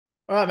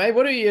All right, mate.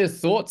 What are your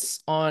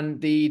thoughts on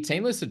the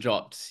team list that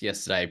dropped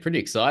yesterday? Pretty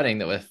exciting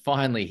that we're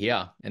finally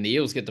here and the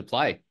Eels get to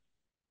play.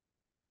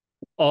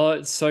 Oh,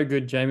 it's so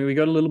good, Jamie. We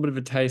got a little bit of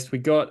a taste. We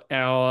got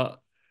our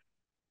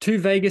two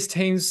Vegas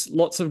teams,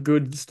 lots of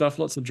good stuff,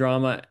 lots of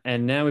drama,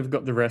 and now we've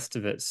got the rest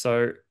of it.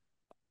 So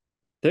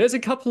there's a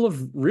couple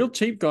of real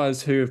cheap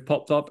guys who have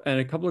popped up, and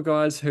a couple of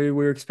guys who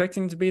we're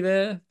expecting to be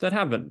there that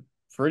haven't.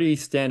 Pretty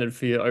standard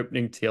for your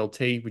opening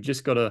TLT. We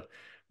just got to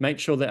make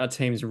sure that our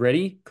team's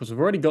ready because we've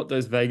already got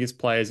those Vegas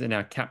players and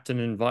our captain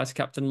and vice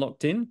captain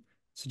locked in.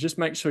 So just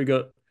make sure we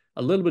got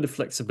a little bit of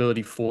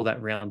flexibility for that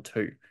round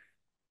two.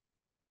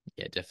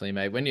 Yeah, definitely,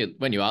 mate. When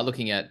you are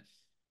looking at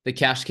the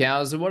cash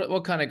cows,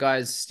 what kind of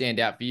guys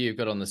stand out for you? You've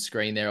got on the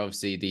screen there,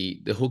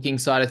 obviously the hooking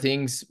side of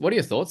things. What are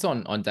your thoughts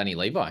on Danny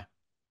Levi?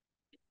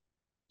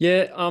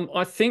 Yeah,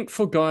 I think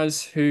for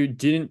guys who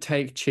didn't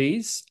take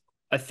cheese,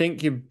 I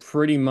think you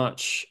pretty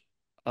much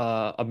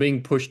are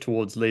being pushed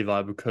towards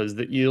Levi because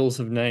the Eels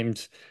have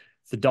named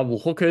the double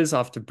hookers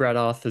after Brad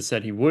Arthur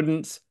said he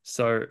wouldn't.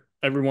 So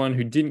everyone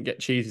who didn't get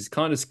cheese is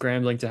kind of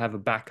scrambling to have a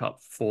backup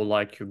for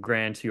like your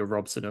Grant, your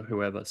Robson, or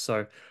whoever.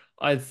 So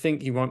I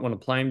think you won't want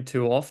to play him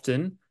too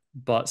often,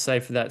 but say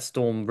for that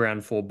Storm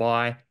round four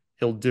bye,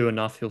 he'll do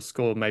enough. He'll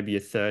score maybe a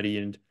 30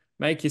 and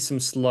make you some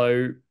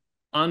slow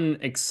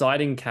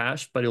unexciting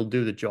cash, but he'll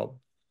do the job.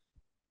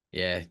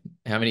 Yeah,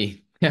 how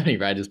many how many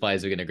Raiders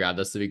players are going to grab?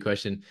 That's the big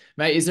question,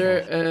 mate. Is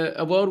there Oh,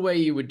 a world where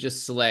you would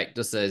just select,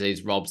 just as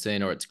he's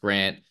Robson or it's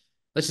Grant?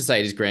 Let's just say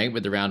it is Grant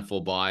with the round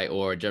four buy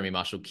or Jeremy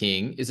Marshall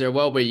King. Is there a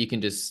world where you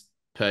can just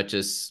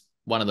purchase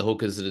one of the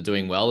hookers that are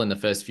doing well in the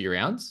first few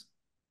rounds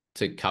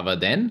to cover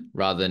then,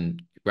 rather than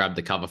grab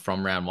the cover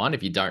from round one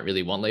if you don't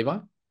really want Levi?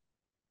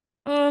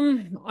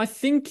 I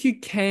think you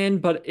can,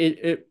 but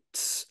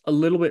it's a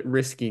little bit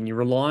risky, and you're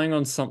relying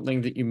on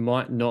something that you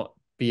might not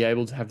be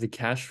able to have the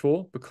cash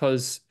for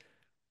because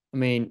I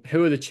mean,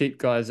 who are the cheap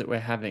guys that we're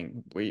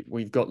having?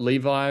 We've got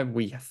Levi.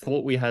 We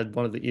thought we had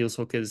one of the Eels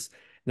hookers.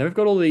 Now we've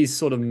got all these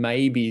sort of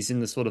maybes in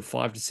the sort of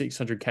 5 to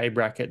 600K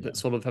bracket Yeah. that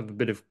sort of have a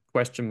bit of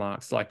question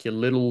marks, like your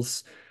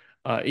Littles,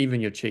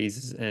 even your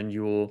Cheeses and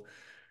your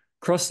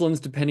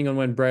Crosslands, depending on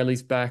when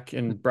Brayley's back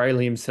and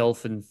Brayley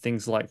himself and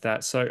things like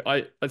that. So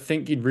I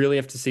think you'd really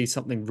have to see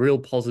something real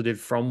positive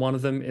from one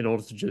of them in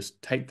order to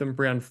just take them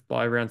round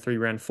three,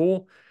 round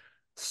four.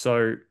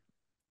 So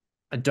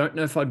I don't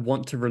know if I'd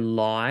want to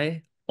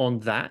rely on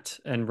that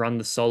and run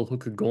the Soul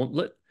Hooker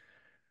Gauntlet,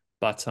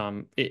 but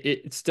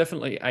it's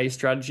definitely a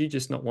strategy,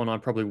 just not one I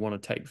probably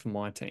want to take for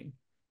my team.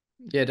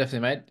 Yeah,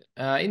 definitely,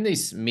 mate. In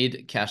this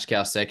mid cash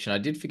cow section, I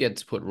did forget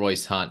to put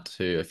Royce Hunt,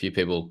 who a few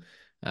people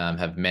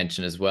have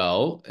mentioned as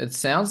well. It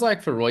sounds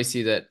like for Royce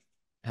that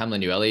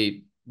Hamlin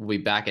Ueli will be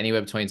back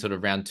anywhere between sort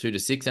of round 2 to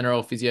 6,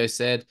 NRL physio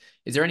said.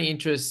 Is there any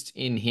interest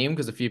in him?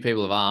 Because a few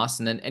people have asked.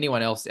 And then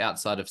anyone else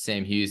outside of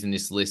Sam Hughes in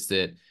this list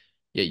that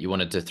you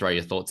wanted to throw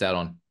your thoughts out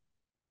on?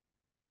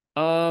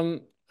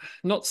 Um,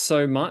 Not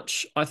so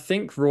much. I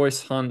think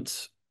Royce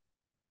Hunt,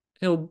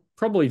 he'll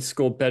probably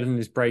score better than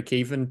his break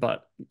even,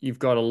 but you've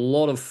got a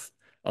lot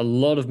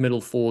of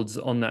middle forwards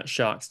on that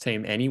Sharks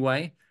team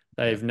anyway.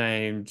 Yeah. They've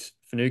named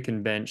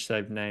Finucane bench.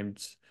 They've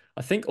named,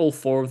 I think all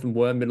four of them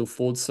were middle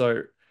forwards.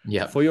 So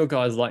Yep. for your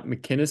guys like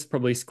McInnes,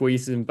 probably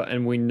squeeze him,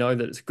 and we know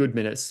that it's good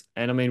minutes.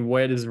 And I mean,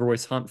 where does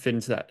Royce Hunt fit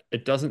into that?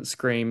 It doesn't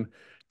scream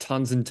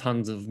tons and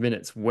tons of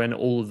minutes when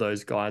all of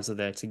those guys are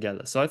there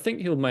together. So I think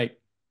he'll make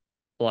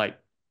like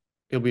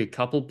he'll be a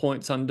couple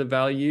points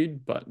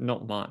undervalued, but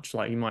not much.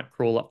 Like he might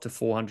crawl up to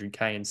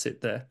 400K and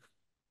sit there.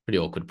 Pretty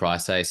awkward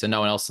price, eh? So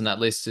no one else on that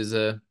list is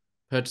a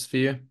purchase for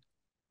you?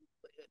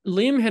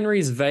 Liam Henry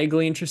is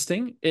vaguely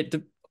interesting.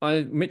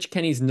 Mitch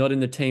Kenny's not in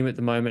the team at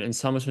the moment, and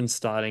Somerton's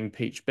starting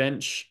Peach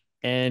bench,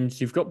 and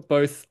you've got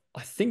both.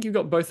 I think you've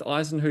got both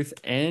Eisenhuth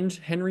and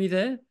Henry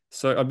there.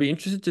 So I'd be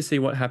interested to see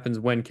what happens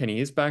when Kenny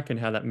is back and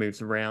how that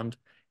moves around.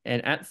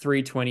 And at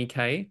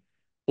 320K,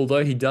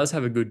 although he does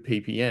have a good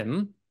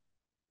PPM,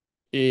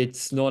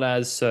 it's not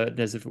as certain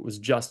as if it was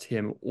just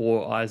him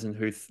or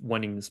Eisenhuth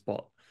winning the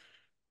spot.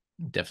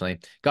 Definitely.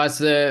 Guys,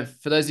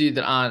 for those of you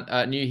that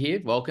aren't new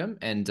here, welcome.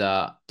 And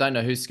don't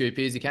know who Scoop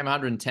is. He came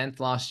 110th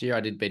last year.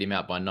 I did beat him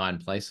out by 9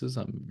 places.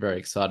 I'm very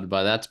excited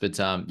by that. But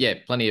yeah,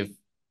 plenty of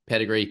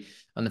pedigree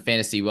on the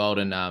fantasy world.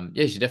 And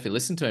yeah, you should definitely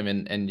listen to him.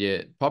 And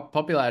your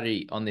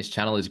popularity on this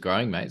channel is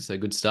growing, mate. So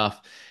good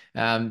stuff.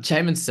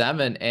 Jamin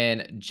Salmon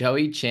and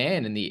Joey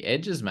Chan and the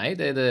Edges, mate.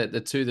 They're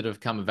the two that have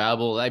come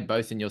available. Are they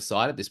both in your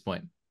side at this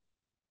point?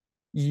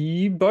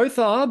 You both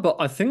are, but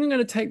I think I'm going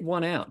to take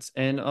one out,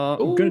 and I'm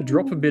going to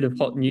drop a bit of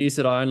hot Ooh. news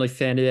that I only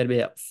found out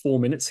about 4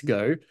 minutes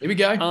ago. Here we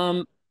go.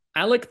 Um,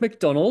 Alec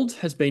McDonald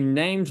has been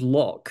named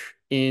lock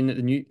in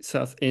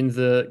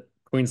the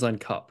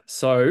Queensland Cup.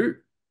 So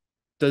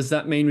does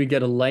that mean we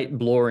get a late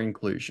Bloor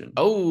inclusion? To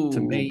Oh,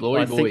 me,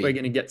 glory I think we're boy.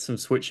 going to get some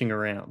switching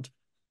around.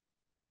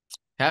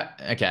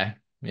 Okay.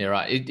 Yeah,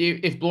 right.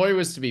 If Blory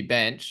was to be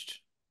benched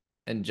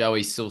and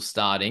Joey's still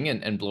starting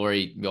and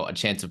Blory got a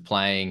chance of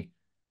playing,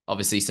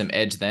 obviously some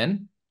edge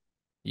then,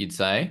 you'd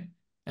say,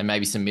 and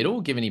maybe some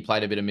middle, given he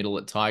played a bit of middle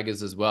at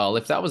Tigers as well.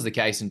 If that was the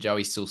case and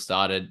Joey still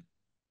started,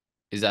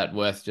 Is that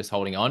worth just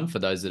holding on for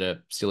those that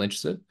are still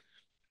interested?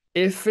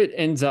 If it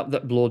ends up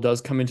that Blore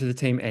does come into the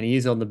team and he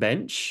is on the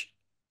bench,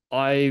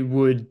 I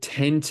would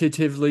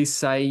tentatively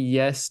say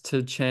yes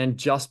to Chan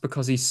just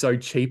because he's so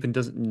cheap and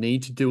doesn't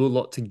need to do a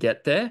lot to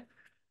get there.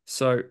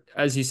 So,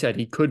 as you said,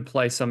 he could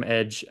play some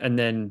edge and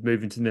then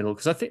move into the middle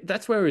because I think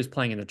that's where he was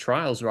playing in the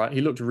trials, right?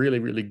 He looked really,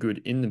 really good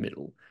in the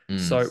middle. Mm,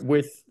 So,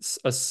 with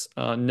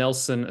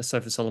Nelson,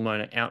 Asafa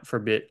Solomona out for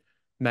a bit,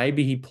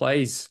 maybe he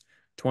plays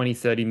 20,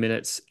 30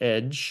 minutes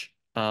edge.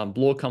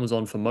 Blore comes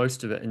on for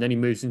most of it, and then he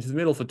moves into the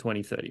middle for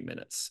 20, 30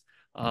 minutes.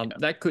 yeah.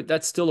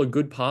 That's still a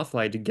good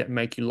pathway to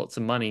make you lots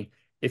of money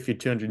if you're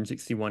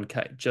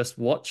 261K. Just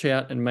watch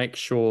out and make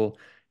sure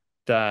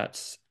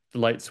that the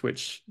late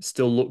switch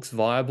still looks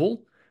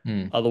viable.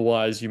 Mm.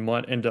 Otherwise, you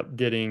might end up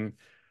getting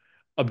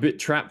a bit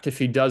trapped if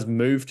he does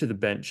move to the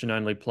bench and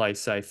only play,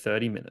 say,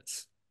 30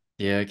 minutes.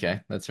 Yeah, okay.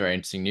 That's very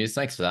interesting news.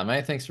 Thanks for that,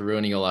 mate. Thanks for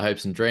ruining all our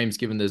hopes and dreams,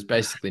 given there's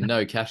basically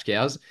no cash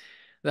cows.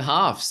 The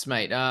halves,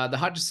 mate. The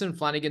Hutchison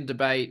Flanagan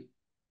debate.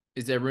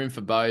 Is there room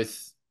for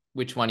both?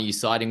 Which one are you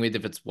siding with?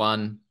 If it's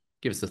one,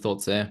 give us the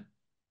thoughts there.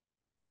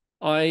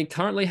 I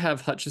currently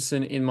have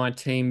Hutchison in my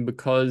team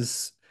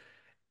because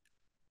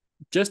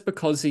just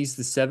because he's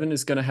the seven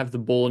is going to have the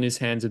ball in his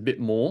hands a bit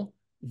more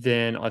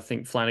than I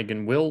think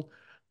Flanagan will.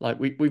 Like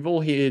we've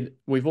all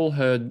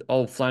heard,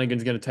 oh,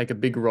 Flanagan's going to take a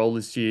big role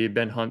this year.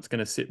 Ben Hunt's going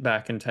to sit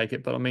back and take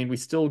it. But I mean, we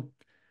still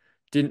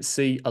didn't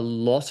see a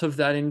lot of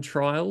that in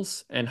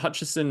trials, and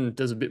Hutchison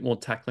does a bit more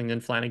tackling than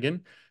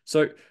Flanagan.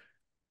 So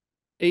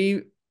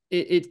he,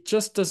 it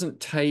just doesn't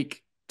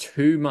take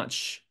too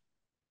much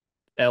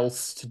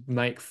else to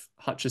make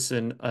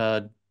Hutchison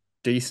a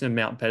decent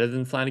amount better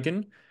than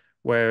Flanagan,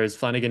 whereas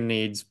Flanagan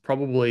needs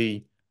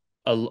probably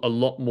a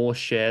lot more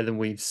share than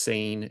we've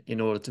seen in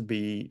order to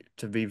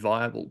be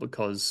viable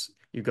because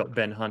you've got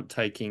Ben Hunt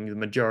taking the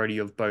majority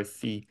of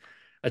both the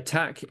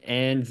attack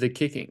and the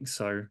kicking.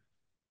 So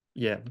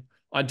yeah,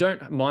 I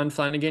don't mind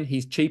Flanagan.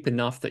 He's cheap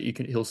enough that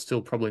he'll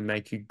still probably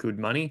make you good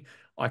money.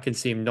 I can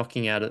see him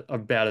knocking out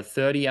about a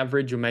 30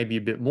 average or maybe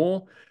a bit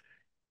more.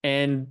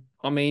 And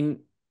I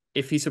mean,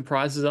 if he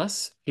surprises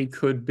us, he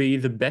could be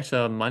the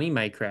better money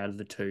maker out of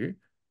the two.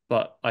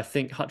 But I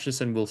think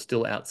Hutchison will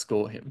still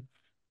outscore him.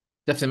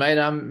 Definitely,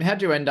 mate.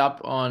 How'd you end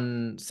up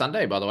on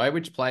Sunday, by the way?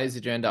 Which players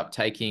did you end up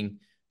taking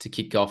to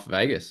kick off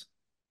Vegas?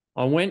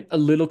 I went a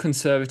little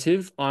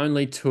conservative. I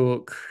only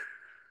took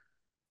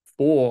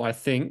four, I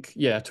think.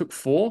 Yeah, I took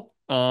four.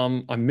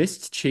 I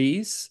missed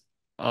Cheese.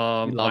 You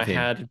I love him.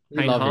 had You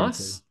Payne love him too.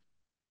 Haas.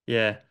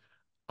 Yeah.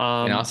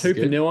 And us is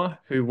good. Tupanua,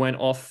 who went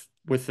off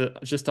with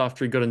just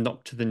after he got a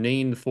knock to the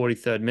knee in the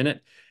 43rd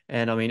minute.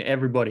 And I mean,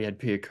 everybody had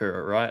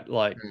Piakura, right?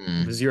 Like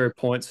Mm. 0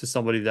 points for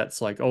somebody that's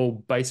like, oh,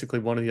 basically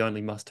one of the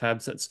only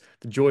must-haves. That's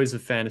the joys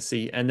of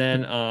fantasy. And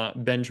then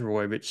Ben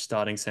Trbojevic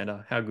starting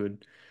center. How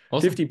good.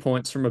 Awesome. 50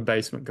 points from a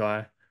basement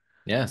guy.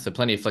 Yeah, so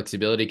plenty of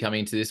flexibility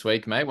coming into this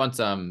week, mate. Once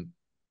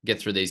get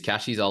through these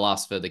cashies, I'll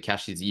ask for the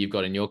cashies that you've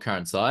got in your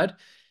current side,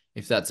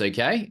 if that's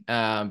okay.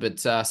 But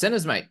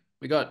centers, mate,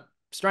 we got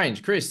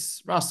Strange,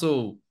 Chris,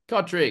 Russell,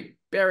 Kotrick,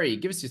 Berry.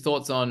 Give us your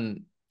thoughts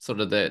on sort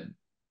of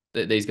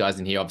these guys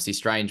in here. Obviously,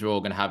 Strange, we're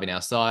all going to have in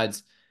our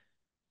sides.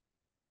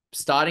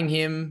 Starting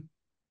him,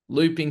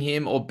 looping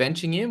him, or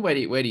benching him. Where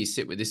do you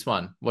sit with this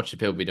one? What should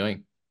people be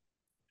doing?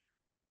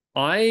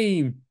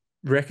 I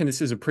reckon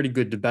this is a pretty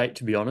good debate,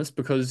 to be honest,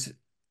 because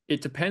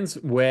it depends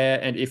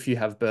where and if you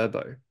have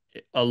Burbo.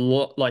 A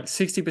lot, like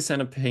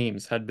 60% of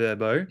teams had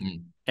Burbo,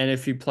 Mm. and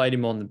if you played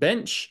him on the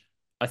bench,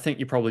 I think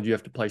you probably do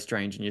have to play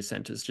Strange in your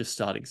centers, just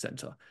starting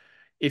center.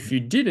 If you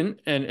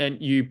didn't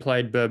and you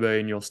played Burbo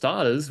in your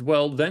starters,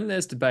 well, then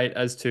there's debate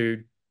as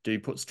to do you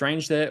put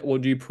Strange there or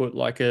do you put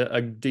like a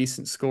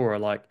decent scorer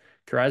like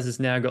Karaz has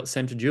now got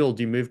center duel.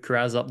 Do you move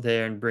Karaz up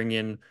there and bring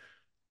in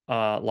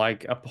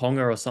like a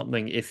Ponga or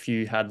something if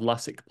you had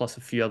Lussick plus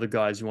a few other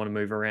guys you want to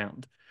move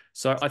around?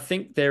 So I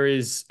think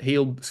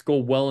he'll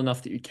score well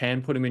enough that you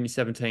can put him in your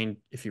 17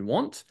 if you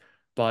want.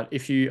 But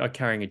if you are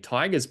carrying a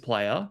Tigers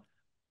player,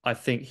 I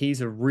think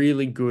he's a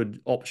really good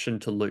option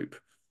to loop.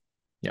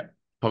 Yeah,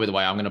 probably the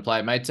way I'm going to play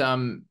it, mate.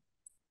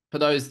 For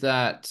those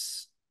that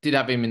did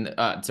have him did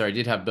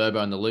have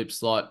Burbo in the loop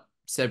slot,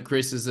 Seb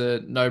Chris is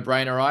a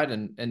no-brainer, right?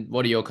 And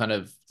what are your kind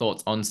of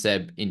thoughts on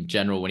Seb in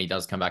general when he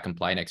does come back and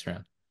play next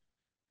round?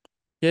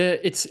 Yeah,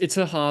 it's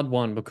a hard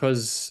one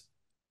because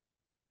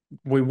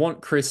we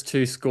want Chris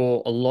to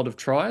score a lot of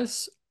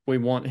tries. We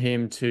want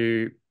him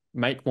to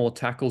make more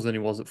tackles than he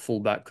was at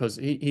fullback because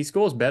he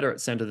scores better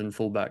at center than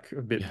fullback,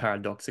 a bit Yeah.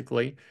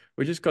 paradoxically.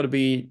 We just got to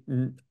be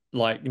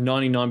like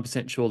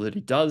 99% sure that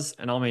he does.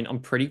 And I mean, I'm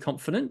pretty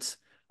confident.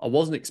 I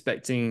wasn't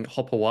expecting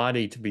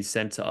Hopewadi to be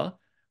center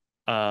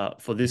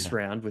for this Yeah.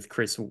 round with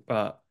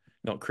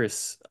not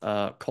Chris,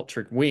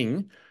 Kotrick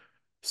wing.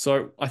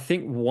 So I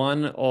think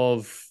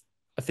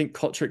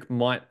Kotrick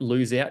might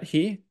lose out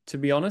here, to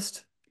be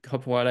honest.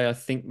 Hopewade, I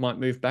think, might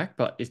move back,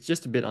 but it's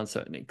just a bit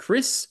uncertain.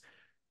 Chris,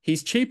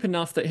 he's cheap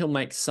enough that he'll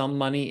make some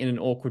money in an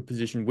awkward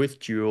position with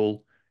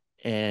Duel,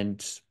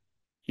 and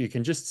you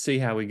can just see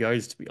how he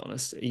goes, to be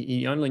honest.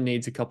 He only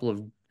needs a couple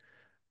of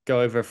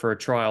go over for a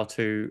try or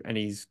two and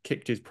he's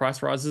kicked his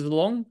price rises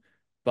along.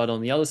 But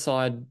on the other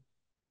side,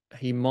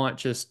 he might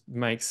just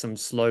make some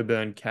slow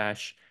burn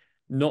cash,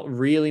 not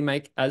really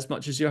make as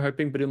much as you're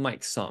hoping, but he'll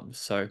make some.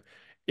 So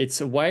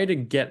it's a way to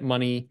get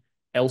money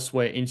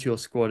elsewhere into your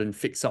squad and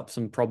fix up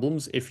some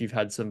problems if you've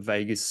had some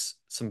Vegas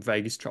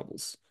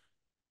troubles.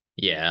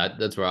 Yeah,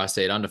 that's where I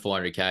see it. Under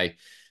 400k,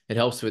 it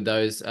helps with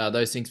those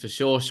things for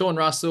sure. Sean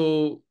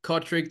Russell,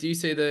 Kotrick, do you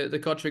see the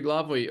Kotrick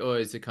love, or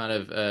is it kind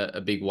of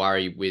a big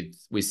worry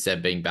with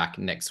Seb being back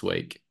next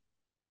week?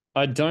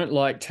 I don't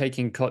like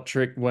taking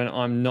Kotrick when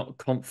I'm not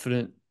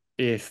confident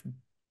if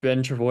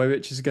Ben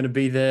Travojevic is going to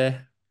be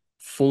there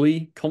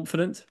fully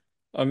confident.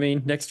 I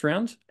mean, next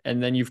round.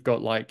 And then you've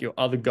got like your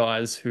other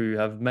guys who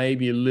have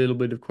maybe a little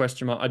bit of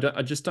question mark.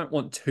 I just don't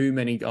want too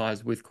many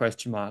guys with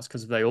question marks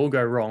because if they all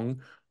go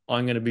wrong,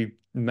 I'm going to be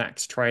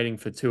max trading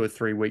for 2 or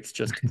 3 weeks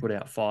just to put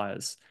out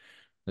fires.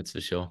 That's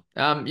for sure.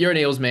 You're an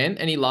Eels man.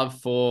 Any love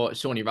for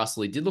Shawnee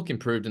Russell? He did look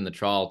improved in the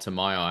trial to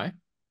my eye.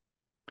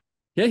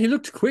 Yeah, he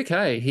looked quick,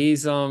 hey.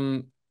 He's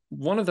one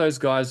of those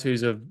guys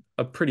who's a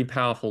pretty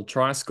powerful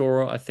try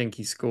scorer. I think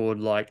he scored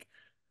like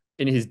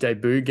in his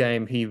debut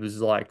game, he was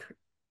like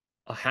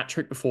a hat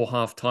trick before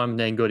halftime and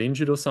then got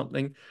injured or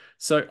something.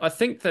 So I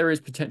think there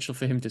is potential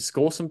for him to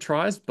score some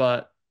tries,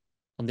 but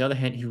on the other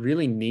hand, he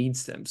really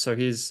needs them. So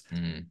his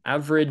Mm.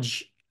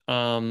 average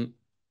on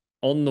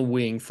the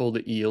wing for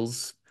the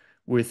Eels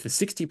with the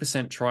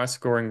 60% try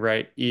scoring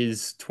rate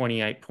is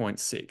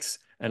 28.6.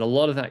 And a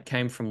lot of that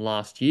came from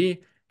last year,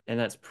 and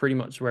that's pretty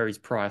much where he's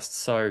priced.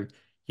 So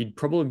you'd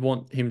probably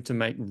want him to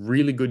make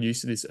really good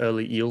use of this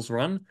early Eels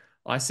run.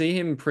 I see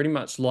him pretty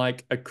much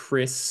like a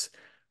Chris,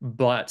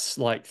 but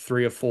like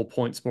 3 or 4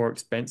 points more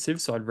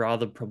expensive. So I'd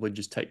rather probably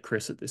just take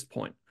Chris at this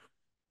point.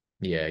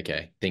 Yeah, okay.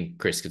 I think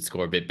Chris could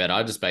score a bit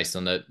better just based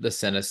on the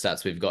center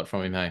stats we've got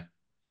from him. Hey.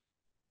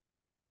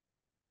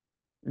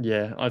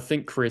 Yeah, I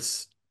think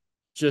Chris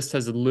just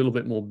has a little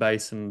bit more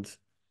base, and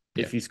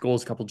Yeah. if he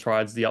scores a couple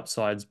tries, the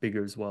upside's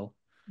bigger as well.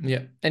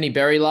 Yeah. Any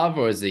Berry love,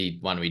 or is he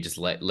one we just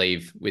let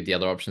leave with the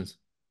other options?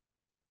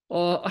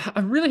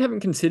 I really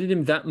haven't considered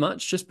him that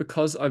much just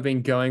because I've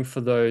been going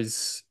for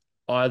those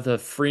either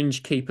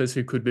fringe keepers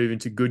who could move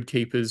into good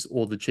keepers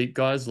or the cheap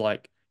guys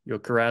like your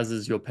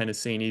Carrazes, your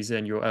Penasinis,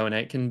 and your Owen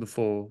Aitken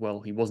before, well,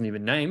 he wasn't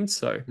even named.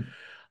 So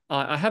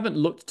I haven't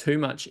looked too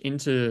much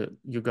into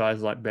your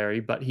guys like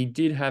Barry, but he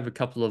did have a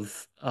couple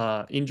of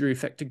injury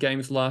affected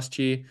games last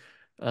year.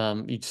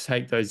 You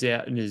take those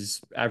out, and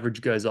his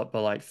average goes up by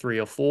like 3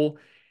 or 4.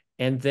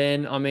 And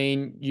then, I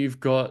mean, you've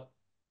got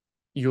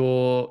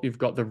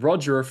the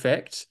Roger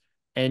effect,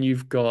 and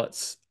you've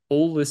got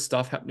all this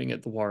stuff happening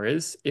at the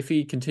Warriors. If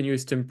he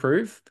continues to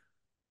improve,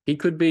 he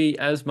could be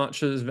as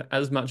much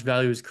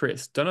value as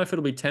Chris. Don't know if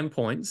it'll be 10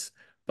 points,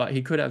 but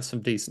he could have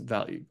some decent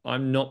value.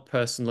 I'm not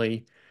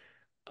personally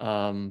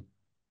um,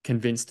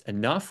 convinced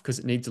enough because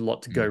it needs a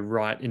lot to go Mm.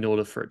 right in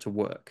order for it to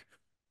work.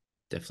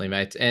 Definitely,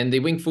 mate. And the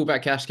wing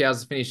fullback cash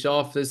cows to finish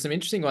off. There's some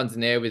interesting ones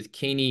in there with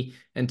Keeney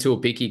and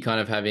Tuapiki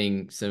kind of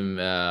having some,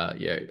 a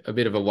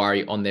bit of a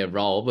worry on their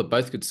role, but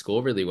both could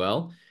score really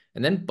well.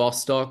 And then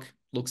Bostock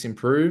looks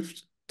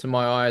improved to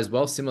my eye as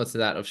well, similar to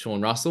that of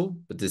Sean Russell.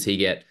 But does he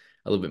get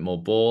a little bit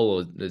more ball,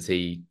 or does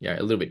he,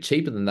 a little bit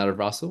cheaper than that of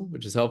Russell,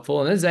 which is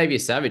helpful? And then Xavier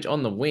Savage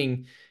on the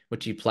wing,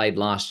 which he played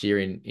last year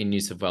in New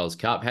South Wales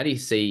Cup. How do you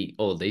see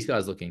all of these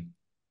guys looking?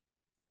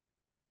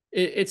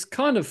 It's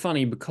kind of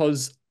funny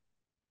because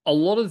a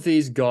lot of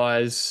these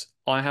guys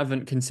I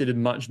haven't considered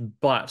much,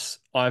 but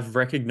I've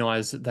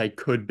recognized that they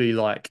could be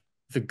like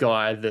the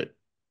guy that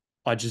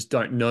I just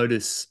don't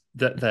notice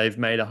that they've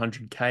made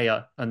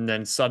 100K and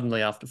then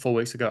suddenly after 4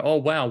 weeks ago, oh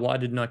wow, why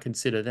didn't I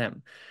consider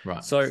them?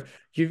 Right. So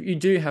you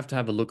do have to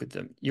have a look at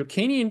them.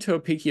 Yokini and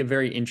Tuapiki are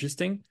very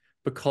interesting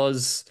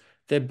because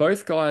they're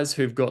both guys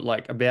who've got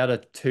like about a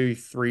 2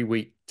 3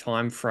 week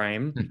time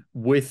frame Hmm.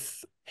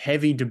 with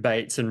heavy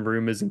debates and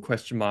rumors and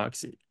question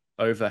marks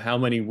over how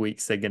many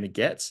weeks they're going to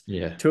get.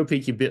 Yeah.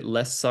 Tuapiki a bit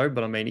less so,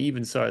 but I mean,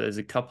 even so, there's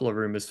a couple of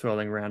rumors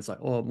swirling around. It's like,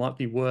 oh, it might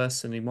be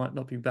worse and he might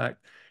not be back.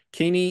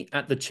 Keeney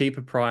at the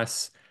cheaper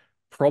price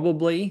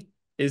probably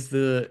is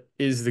the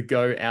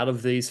go out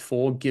of these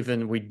four,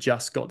 given we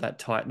just got that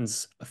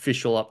Titans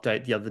official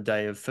update the other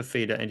day of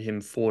Fafita and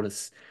him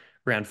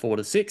round 4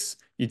 to 6.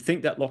 You'd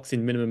think that locks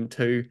in minimum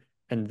two,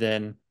 and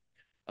then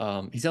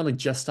he's only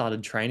just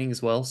started training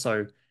as well.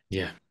 So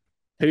Yeah.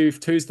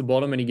 two's the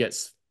bottom and he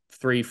gets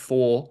 3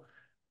 4.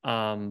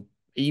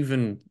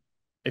 Even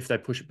if they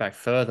push it back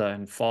further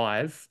and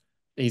 5,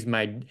 he's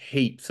made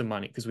heaps of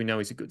money because we know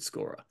he's a good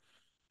scorer.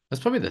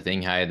 That's probably the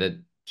thing, hey,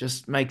 that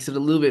just makes it a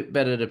little bit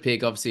better to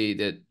pick. Obviously,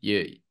 that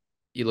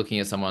you're looking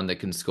at someone that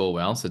can score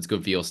well, so it's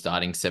good for your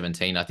starting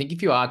 17. I think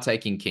if you are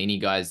taking Keeney,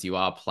 guys, you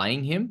are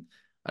playing him.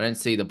 I don't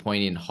see the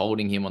point in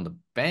holding him on the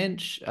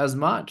bench as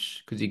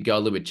much because you go a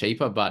little bit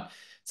cheaper. But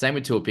same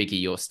with Tuapiki,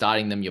 you're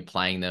starting them, you're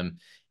playing them,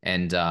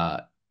 and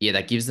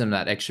that gives them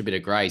that extra bit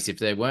of grace. If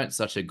they weren't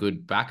such a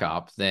good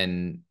backup,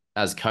 then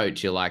as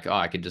coach, you're like, oh,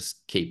 I could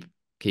just keep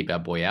our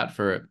boy out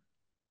for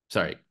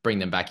sorry, bring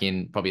them back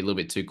in probably a little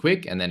bit too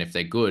quick. And then if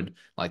they're good,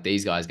 like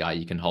these guys go,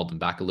 you can hold them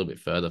back a little bit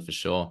further for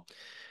sure.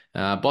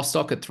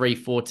 Bostock at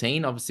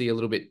 314, obviously a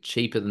little bit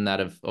cheaper than that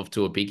of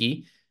Tua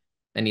Biggie.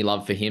 Any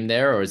love for him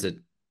there, or is it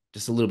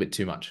just a little bit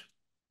too much?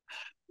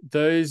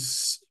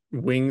 Those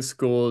wing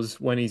scores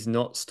when he's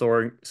not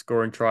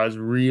scoring tries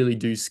really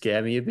do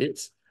scare me a bit.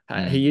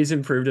 Mm, He is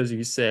improved, as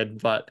you said,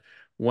 but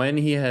when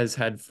he has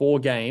had 4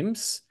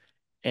 games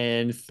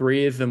and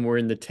 3 of them were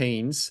in the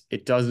teens,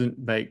 it doesn't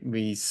make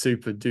me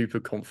super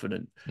duper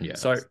confident. yeah,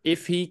 So that's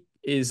if he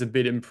is a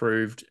bit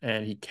improved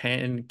and he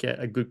can get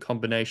a good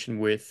combination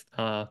with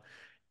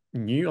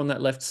New on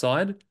that left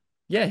side,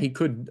 yeah, he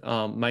could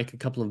make a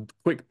couple of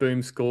quick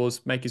boom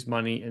scores, make his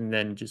money, and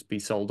then just be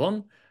sold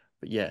on.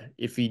 But yeah,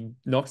 if he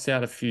knocks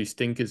out a few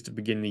stinkers to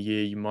begin the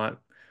year, you might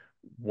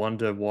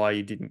wonder why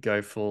you didn't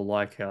go for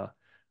like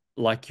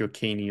your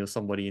Keeney or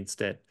somebody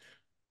instead.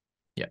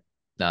 yeah.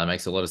 No, that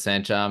makes a lot of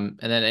sense. And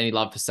then any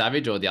love for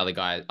Savage or the other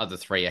guy, other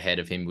three ahead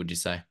of him, would you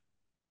say,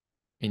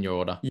 in your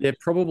order? Yeah,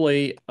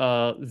 probably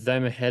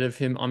them ahead of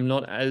him. I'm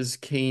not as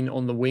keen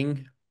on the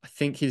wing. I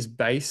think his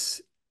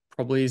base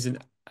probably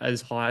isn't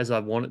as high as I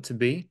want it to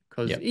be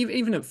because Yep.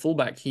 even at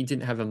fullback, he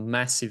didn't have a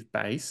massive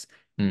base.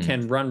 Mm.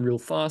 Can run real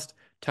fast,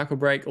 tackle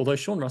break, although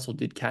Sean Russell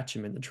did catch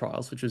him in the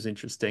trials, which was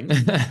interesting.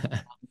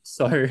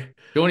 So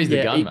Johnny's the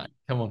yeah, gun, mate.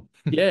 Come on.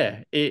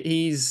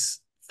 he's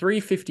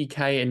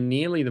 350K and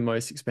nearly the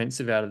most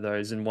expensive out of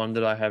those, and one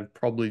that I have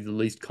probably the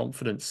least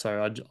confidence.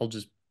 So I'll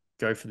just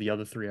go for the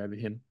other three over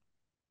him.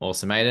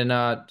 Awesome, mate. And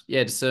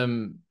yeah, just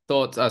some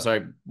thoughts. Oh,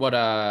 sorry.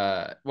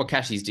 What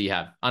cashies do you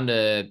have?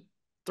 Under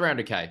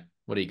 300K.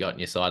 What do you got on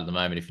your side at the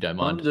moment, if you don't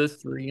mind? Under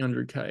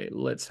 300K.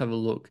 Let's have a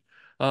look.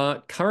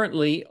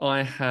 Currently,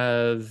 I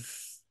have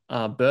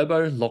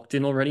Burbo locked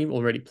in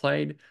already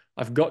played.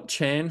 I've got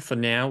Chan for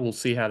now. We'll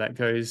see how that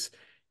goes.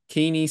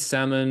 Keeney,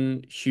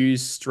 Salmon,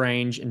 Hughes,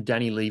 Strange, and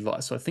Danny Levi.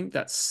 So I think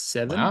that's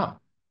 7. Wow.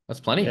 That's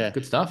plenty. Yeah.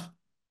 Good stuff.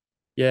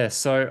 Yeah.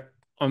 So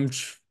I'm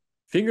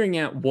figuring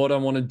out what I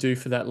want to do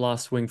for that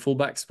last wing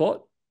fullback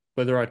spot,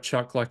 whether I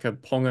chuck like a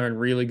Ponga and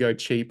really go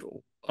cheap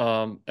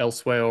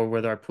elsewhere, or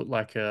whether I put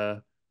like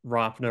a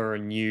Rapner or a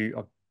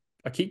New.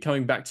 I keep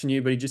coming back to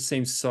New, but he just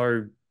seems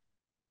so.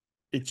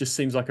 It just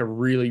seems like a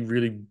really,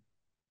 really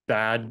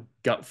bad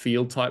gut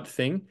feel type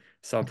thing.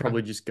 So I'll Okay.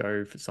 probably just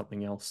go for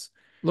something else.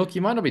 Look,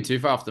 you might not be too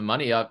far off the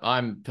money.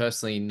 I'm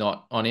personally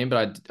not on him,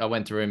 but I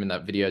went through him in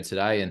that video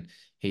today, and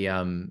he's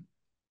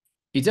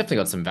definitely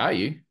got some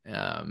value.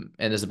 And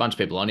there's a bunch of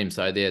people on him,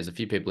 so there's a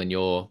few people in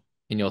your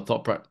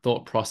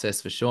thought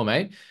process for sure,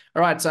 mate.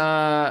 All right,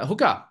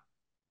 hooker.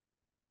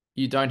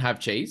 You don't have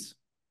cheese,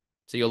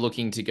 so you're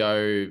looking to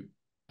go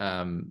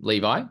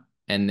Levi,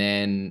 and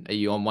then are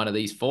you on one of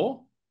these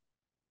four?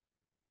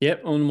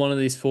 Yep, on one of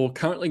these 4.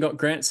 Currently got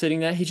Grant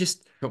sitting there.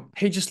 Cool.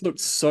 He just looked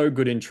so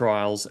good in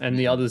trials, and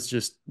the Mm. others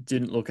just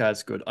didn't look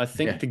as good. I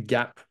think Yeah. the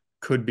gap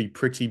could be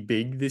pretty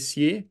big this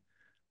year.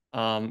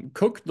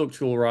 Cook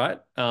looked all right.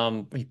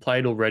 He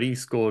played already,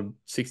 scored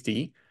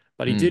 60,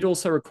 but he did Mm.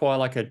 also require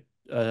like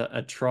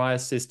a try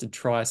assist, a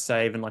try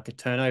save, and like a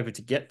turnover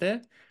to get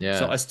there. So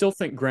Yeah. I still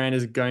think Grant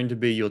is going to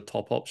be your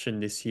top option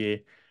this year.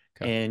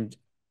 Okay. And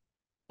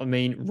I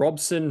mean,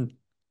 Robson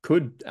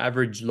could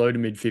average low to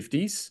mid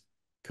 50s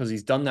because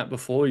he's done that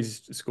before.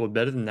 He's scored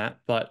better than that.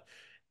 But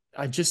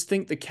I just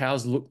think the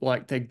Cows look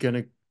like they're going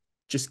to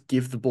just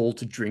give the ball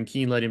to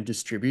Drinky and let him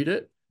distribute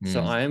it.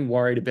 So Mm. I am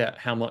worried about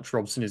how much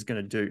Robson is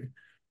going to do.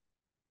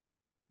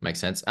 Makes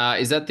sense.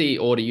 Is that the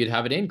order you'd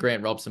have it in?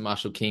 Grant Robson,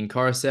 Marshall King,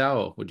 Coruscant,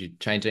 or would you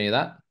change any of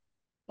that?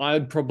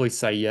 I'd probably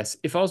say yes.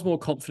 If I was more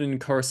confident in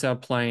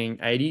Coruscant playing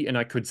 80 and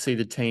I could see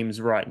the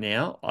teams right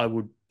now, I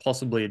would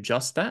possibly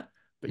adjust that.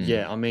 But Mm.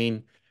 yeah, I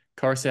mean,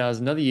 Coruscant is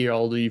another year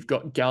older. You've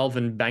got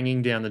Galvin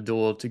banging down the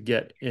door to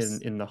get Yes.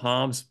 in the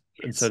halves.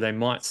 And so Yes. they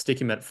might stick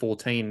him at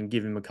 14 and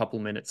give him a couple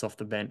minutes off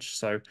the bench.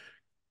 So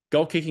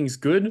goal kicking's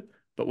good,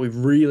 but we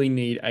really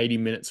need 80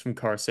 minutes from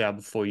Coruscant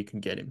before you can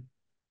get him.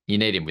 You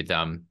need him with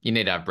you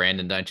need to have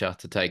Brandon, don't you,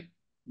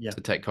 Yeah.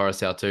 to take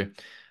Coruscant too.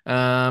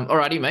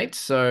 Alrighty, mate.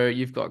 So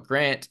you've got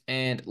Grant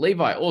and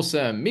Levi.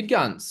 Awesome. Mid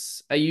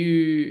guns. So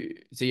you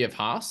have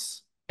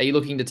Haas. Are you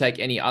looking to take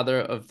any other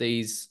of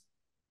these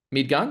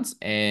mid guns?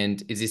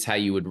 And is this how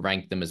you would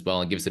rank them as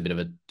well? And give us a bit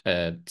of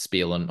a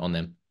spiel on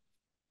them.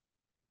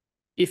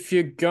 If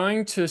you're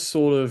going to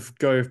sort of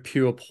go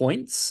pure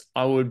points,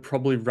 I would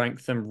probably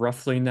rank them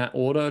roughly in that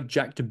order.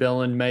 Jack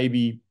DeBellin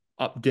maybe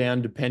up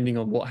down depending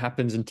on what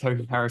happens, and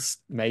Toby Harris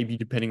maybe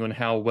depending on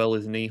how well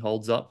his knee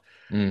holds up.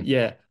 But Mm.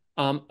 yeah.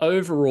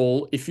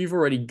 Overall, if you've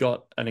already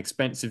got an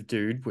expensive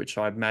dude, which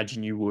I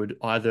imagine you would,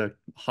 either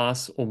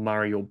Haas or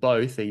Murray or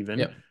both even,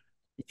 Yep.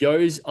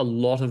 Yo's a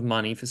lot of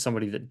money for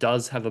somebody that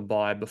does have a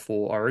buy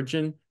before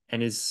Origin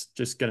and is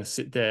just going to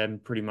sit there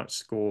and pretty much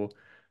score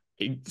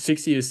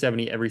 60 to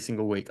 70 every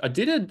single week. I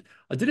did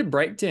a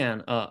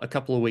breakdown a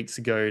couple of weeks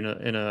ago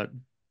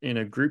in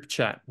a group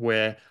chat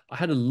where I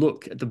had a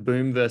look at the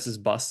boom versus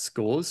bust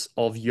scores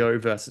of Yo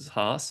versus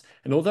Haas,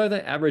 and although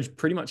they average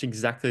pretty much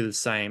exactly the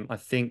same, I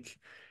think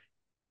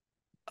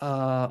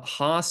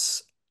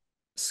Haas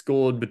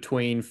scored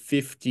between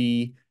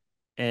 50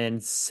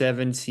 and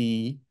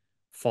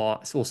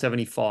 75 or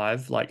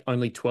 75, like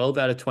only 12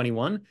 out of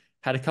 21.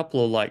 Had a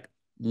couple of like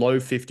low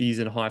 50s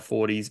and high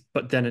 40s,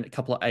 but then a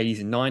couple of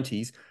 80s and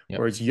 90s. Yep.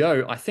 Whereas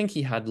Yo, I think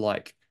he had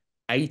like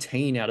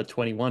 18 out of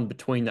 21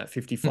 between that Hmm.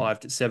 55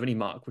 to 70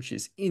 mark, which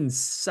is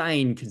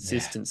insane Yeah.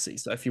 consistency.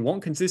 So if you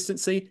want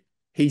consistency,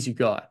 he's your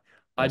guy.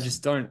 I Awesome.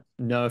 just don't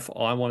know if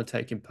I want to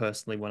take him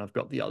personally when I've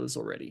got the others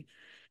already.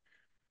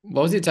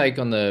 What was your take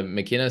on the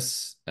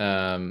McInnes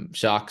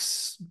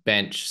Sharks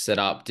bench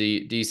setup? Do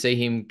you see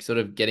him sort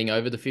of getting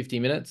over the 50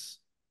 minutes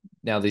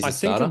now that he's I a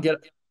think he'll starter?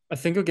 get I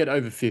think he'll get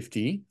over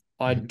 50.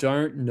 I Hmm.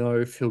 don't know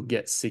if he'll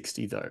get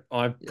 60 though.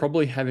 I Yeah.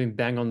 probably have him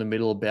bang on the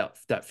middle about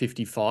that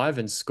 55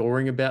 and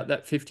scoring about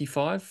that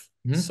 55.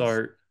 Hmm.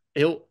 So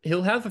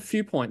he'll have a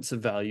few points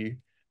of value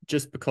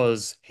just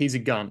because he's a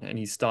gun and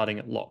he's starting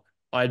at lock.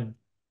 I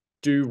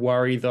do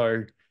worry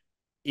though,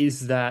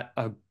 is that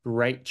a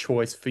great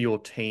choice for your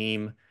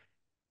team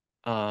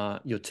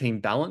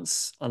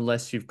balance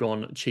unless you've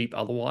gone cheap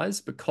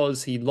otherwise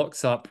because he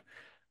locks up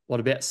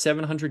what about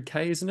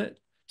 700k, isn't it?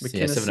 Yeah,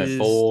 McInnes is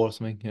 704 or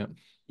something. Yeah.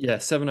 yeah,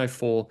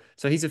 704.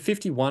 So he's a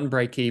 51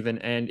 break even.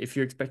 And if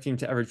you're expecting him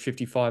to average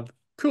 55,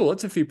 cool,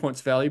 it's a few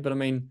points value. But I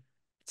mean,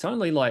 it's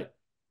only like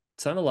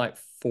it's only like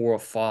 4 or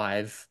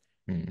 5.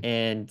 Hmm.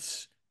 And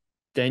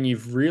then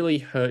you've really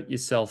hurt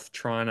yourself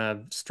trying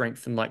to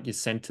strengthen like your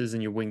centers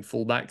and your wing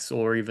fullbacks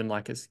or even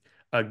like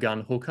a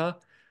gun hooker.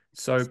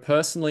 So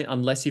personally,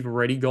 unless you've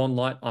already gone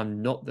light,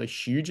 I'm not the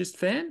hugest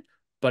fan,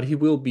 but he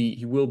will be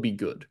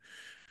good.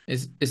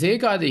 Is he a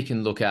guy that you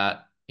can look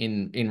at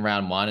in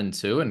round one and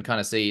two and kind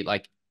of see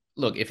like,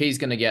 look, if he's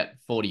going to get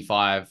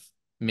 45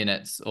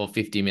 minutes or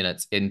 50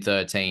 minutes in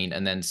 13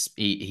 and then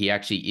he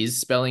actually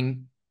is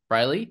spelling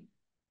Brayley,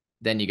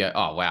 then you go,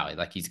 oh wow,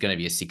 like he's going to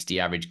be a 60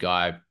 average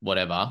guy,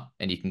 whatever,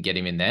 and you can get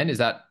him in then. Is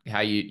that how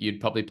you'd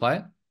probably play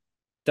it?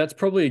 That's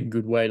probably a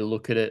good way to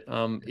look at it.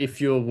 If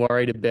you're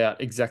worried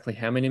about exactly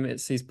how many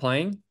minutes he's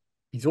playing,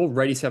 he's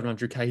already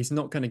 700k. He's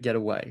not going to get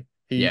away.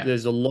 Yeah.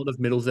 There's a lot of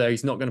middles there.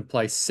 He's not going to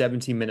play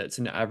 70 minutes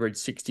and average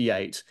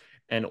 68,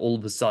 and all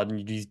of a sudden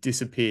you just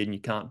disappeared and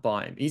you can't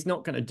buy him. He's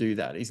not going to do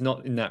that. He's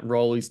not in that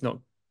role. He's not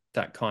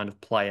that kind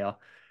of player.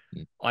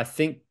 I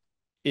think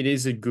it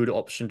is a good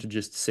option to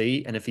just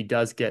see. And if he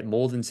does get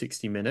more than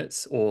 60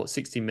 minutes or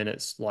 60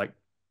 minutes like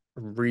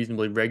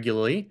reasonably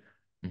regularly,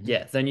 Mm-hmm.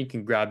 yeah, then you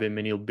can grab him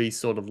and he'll be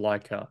sort of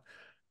like a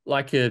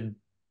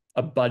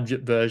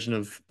budget version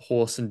of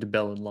Horse and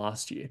DeBellin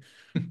last year.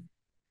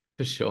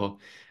 For sure.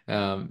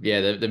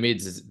 Yeah, the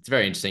mids is it's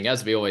very interesting.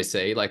 As we always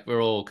see, like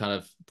we're all kind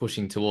of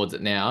pushing towards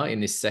it now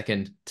in this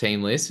second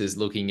team list is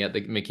looking at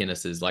the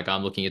McInnes's. Like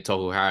I'm looking at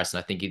Tohu Harris,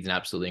 and I think he's an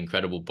absolutely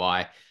incredible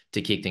buy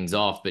to kick things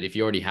off. But if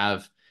you already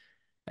have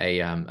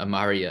a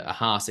Murray, a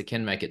Haas, it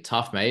can make it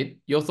tough, mate.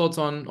 Your thoughts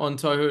on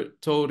Tohu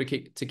to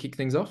kick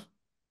things off?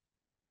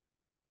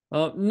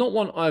 Not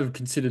one I've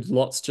considered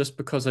lots just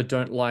because I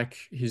don't like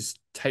his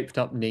taped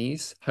up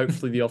knees.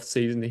 Hopefully the off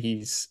season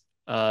he's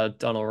done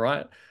all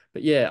right.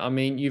 But yeah, I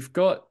mean you've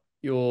got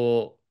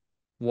your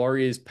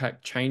Warriors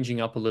pack changing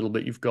up a little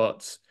bit. You've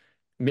got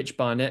Mitch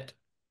Barnett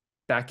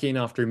back in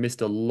after he missed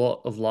a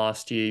lot of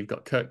last year. You've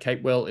got Kurt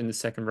Capewell in the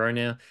second row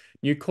now.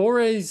 New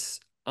Core's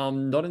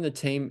not in the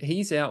team.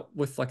 He's out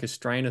with like a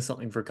strain or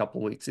something for a couple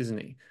of weeks, isn't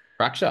he?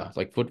 Fracture,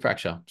 like foot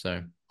fracture.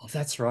 So Oh,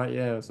 that's right.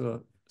 Yeah.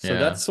 So yeah,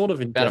 that's sort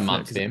of about a indefinite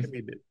month because for that can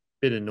him. be a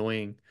bit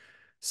annoying.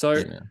 So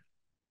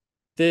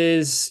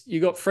Yeah. you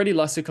got Freddie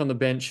Lussick on the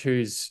bench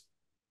who's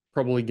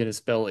probably going to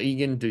spell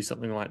Egan, do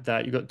something like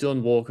that. You got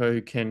Dylan Walker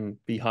who can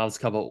be halves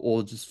cover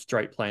or just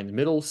straight play in the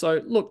middle.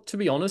 So look, to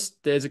be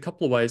honest, there's a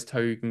couple of ways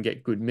Tohu can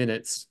get good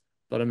minutes,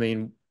 but I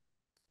mean,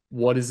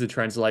 what is the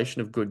translation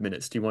of good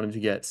minutes? Do you want him to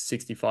get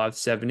 65,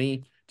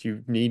 70? Do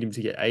you need him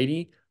to get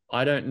 80?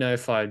 I don't know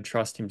if I'd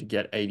trust him to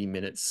get 80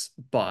 minutes,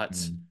 but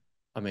Mm.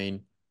 I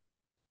mean,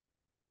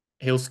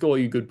 he'll score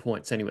you good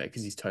points anyway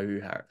because he's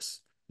Tohu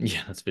Harris.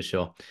 Yeah, that's for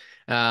sure.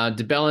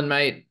 DeBellin,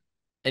 mate,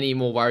 any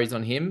more worries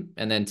on him?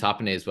 And then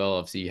Tapane as well.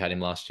 Obviously, you had him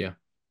last year.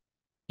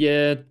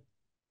 Yeah,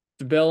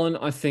 DeBellin,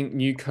 I think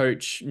new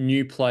coach,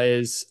 new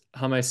players,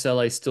 Hame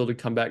Sele still to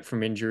come back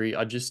from injury.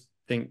 I just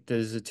think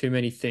there's too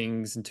many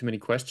things and too many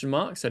question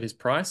marks at his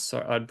price.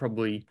 So I'd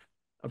probably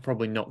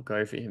not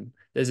go for him.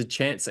 There's a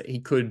chance that he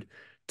could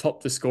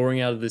top the scoring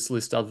out of this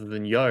list other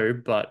than Yo,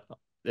 but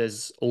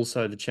there's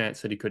also the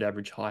chance that he could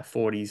average high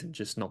 40s and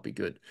just not be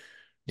good.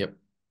 Yep.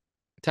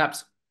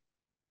 Taps.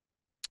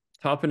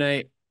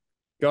 Tarpanay,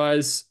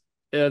 guys,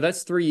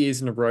 that's 3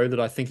 years in a row that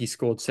I think he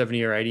scored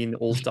 70 or 80 in the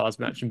All-Stars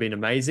match and been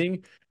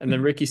amazing. And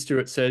then Ricky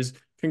Stewart says,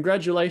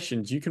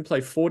 congratulations, you can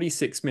play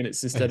 46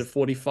 minutes instead of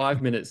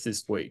 45 minutes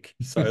this week.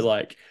 So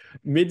like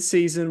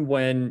mid-season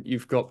when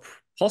you've got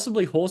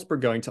possibly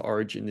Horsburgh going to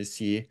Origin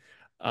this year,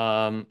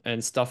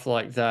 and stuff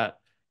like that,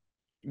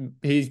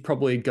 he's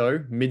probably a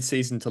go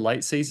mid-season to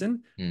late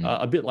season. Mm.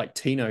 A bit like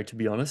Tino, to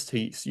be honest.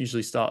 He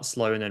usually starts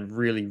slow and then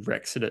really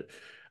wrecks it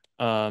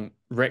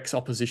wrecks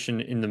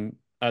opposition in the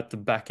at the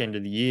back end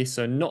of the year.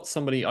 So not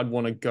somebody I'd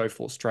want to go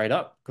for straight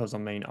up because I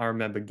mean I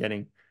remember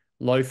getting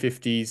low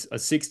 50s, a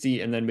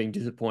 60, and then being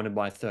disappointed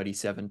by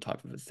 37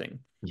 type of a thing.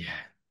 Yeah,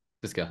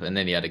 disgusting. And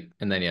then he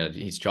had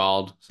his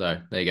child.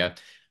 So there you go,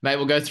 mate.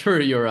 We'll go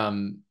through your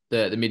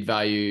the mid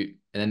value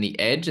and then the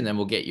edge, and then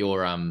we'll get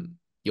your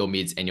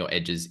mids and your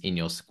edges in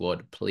your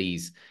squad,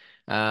 please.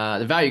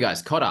 The value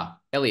guys: Cotter,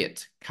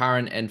 Elliott,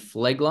 Curran, and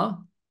Flegler.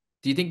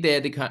 Do you think they're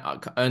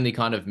the only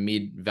kind of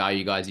mid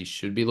value guys you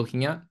should be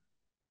looking at?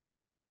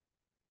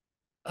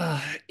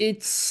 Uh,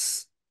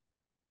 it's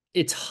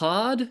it's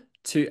hard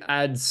to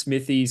add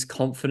Smithies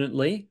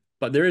confidently,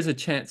 but there is a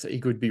chance that he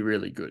could be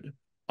really good.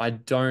 I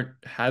don't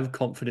have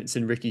confidence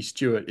in Ricky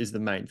Stewart is the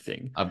main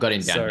thing. I've got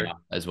him down So here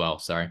as well.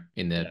 Sorry,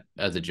 in the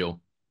as a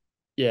dual.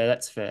 yeah,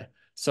 that's fair.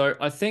 So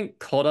I think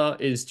Cotter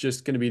is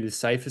just going to be the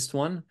safest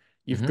one.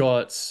 You've Hmm.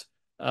 got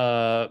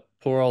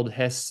poor old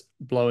Hess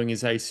blowing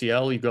his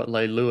ACL. You've got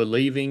Leilua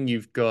leaving.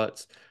 You've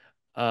got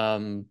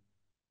um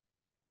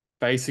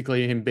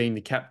basically him being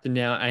the captain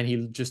now, and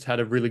he just had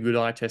a really good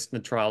eye test in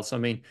the trials. So, I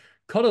mean,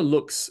 Cotter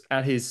looks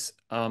at his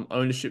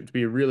ownership to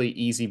be a really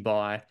easy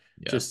buy.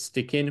 Yeah. Just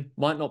stick in.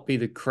 Might not be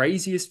the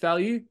craziest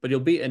value, but he'll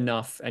be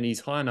enough, and he's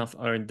high enough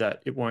owned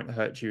that it won't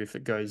hurt you if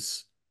it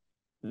goes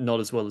not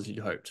as well as you'd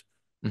hoped.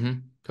 Hmm.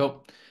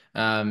 Cool.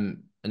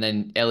 And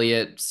then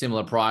Elliott,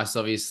 similar price,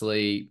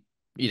 obviously.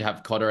 You'd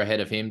have Cotter ahead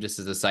of him just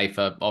as a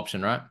safer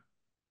option, right?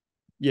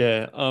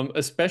 Yeah,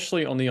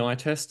 especially on the eye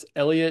test.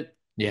 Elliot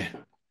Yeah.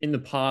 in the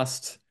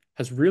past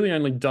has really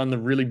only done the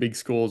really big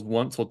scores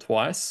once or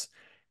twice.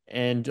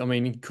 And I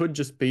mean, he could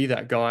just be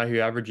that guy who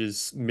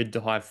averages mid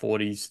to high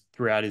 40s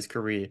throughout his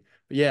career.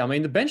 But yeah, I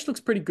mean, the bench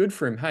looks pretty good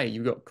for him. Hey,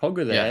 you've got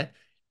Cogger Yeah. there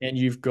and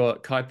you've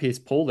got Kai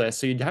Pearce-Paul there.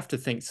 So you'd have to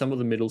think some of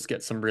the middles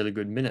get some really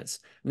good minutes.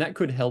 And that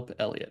could help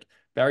Elliot.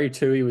 Barry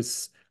Toohey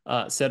was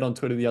said on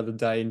Twitter the other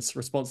day in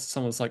response to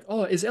someone's like,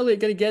 oh, is Elliot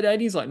going to get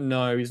 80? He's like,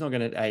 no, he's not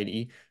going to get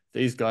 80.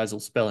 These guys will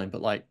spell him.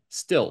 But like,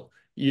 still,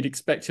 you'd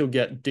expect he'll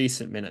get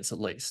decent minutes at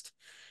least.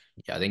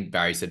 Yeah, I think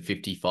Barry said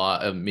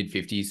 55, mid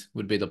 50s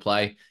would be the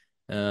play.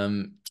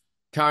 Um,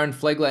 Karen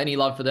Flegler, any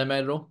love for them, mate,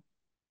 at all?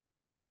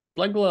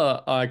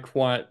 Blagler,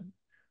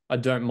 I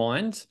don't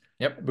mind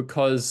Yep.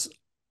 because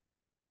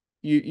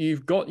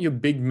you've got your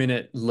big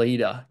minute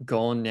leader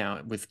gone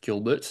now with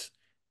Gilbert,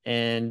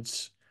 and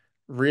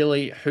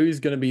really, who's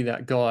going to be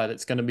that guy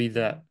that's going to be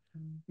that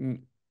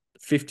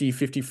 50,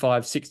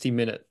 55, 60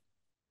 minute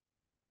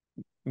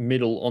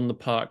middle on the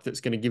park that's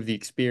going to give the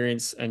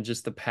experience and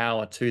just the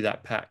power to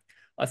that pack?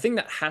 I think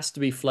that has to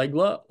be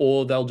Flegler,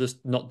 or they'll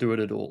just not do it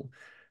at all.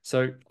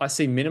 So I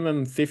see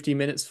minimum 50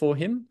 minutes for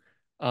him.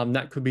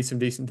 That could be some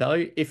decent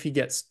value. If he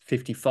gets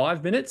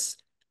 55 minutes,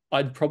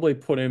 I'd probably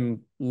put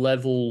him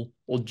level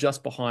or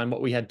just behind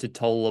what we had to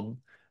Tola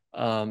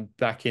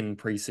back in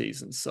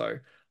preseason. So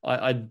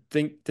I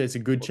think there's a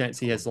good chance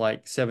he has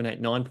like 7, 8,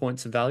 9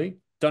 points of value.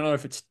 Don't know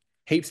if it's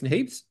heaps and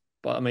heaps,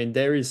 but I mean,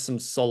 there is some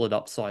solid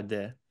upside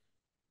there.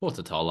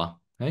 Portatola.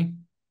 Hey,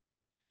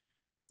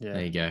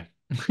 there Yeah. you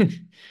go.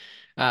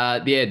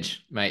 The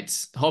Edge,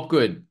 mates.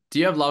 Hopgood. Do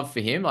you have love for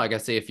him? Like I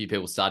see a few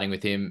people starting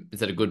with him. Is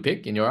that a good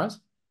pick in your eyes?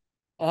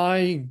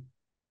 I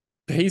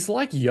He's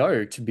like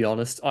Yo, to be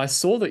honest. I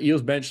saw the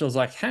Eels bench and I was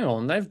like, hang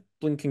on, they've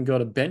blinking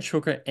got a bench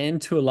hooker and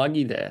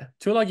Tuolagi there.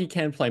 Tuolagi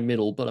can play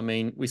middle, but I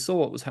mean, we saw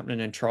what was happening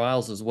in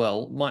trials as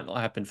well. Might not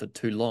happen for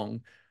too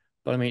long.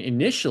 But I mean,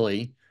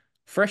 initially,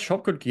 Fresh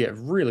Hopgood could get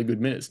really good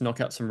minutes,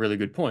 knock out some really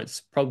good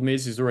points. Problem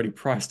is, he's already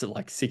priced at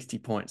like 60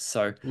 points.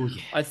 So Oh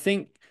yeah. I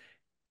think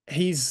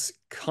he's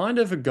kind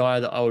of a guy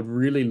that I would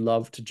really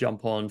love to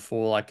jump on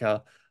for like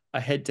a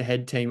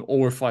head-to-head team,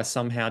 or if I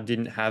somehow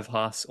didn't have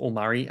Haas or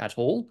Murray at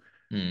all.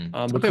 Some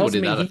people Because I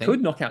do mean, that, I he think.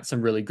 could knock out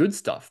some really good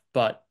stuff,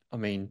 but I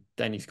mean,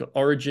 then he's got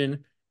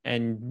Origin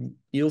and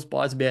Eels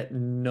buys about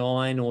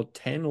 9 or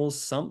 10 or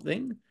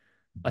something,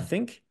 I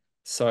think.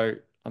 So,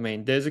 I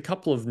mean, there's a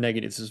couple of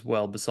negatives as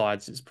well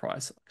besides his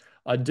price.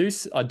 I do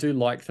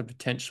like the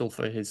potential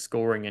for his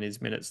scoring and his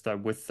minutes though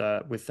with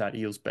that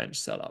Eels bench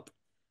setup.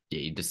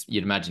 Yeah,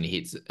 you'd imagine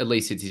he at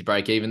least hits his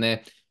break even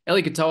there.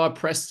 Eli Katoa,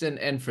 Preston,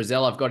 and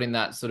Frizzell, I've got in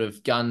that sort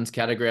of guns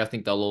category. I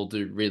think they'll all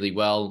do really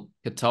well.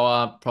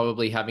 Katoa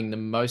probably having the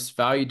most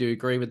value. Do you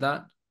agree with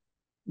that?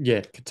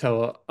 Yeah,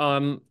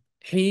 Katoa.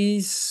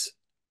 He's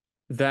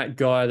that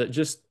guy that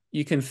just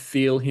you can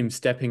feel him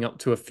stepping up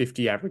to a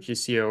 50 average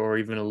this year or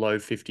even a low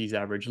 50s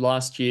average.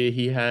 Last year,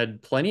 he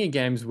had plenty of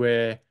games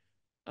where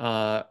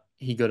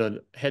he got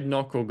a head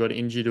knock or got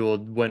injured or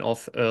went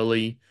off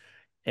early.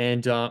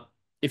 And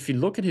if you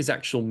look at his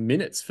actual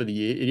minutes for the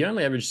year, he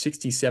only averaged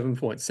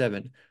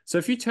 67.7. So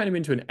if you turn him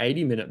into an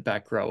 80-minute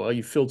back rower,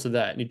 you filter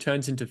that and he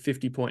turns into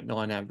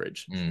 50.9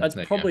 average. That's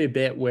There you go. probably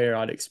about where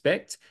I'd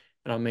expect.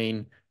 And I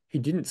mean, he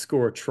didn't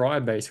score a try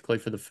basically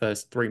for the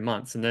first 3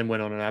 months and then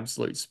went on an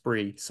absolute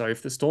spree. So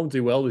if the Storm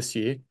do well this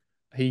year,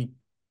 he,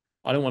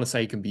 I don't want to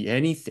say he can be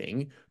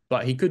anything,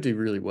 but he could do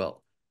really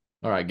well.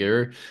 All right,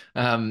 Guru.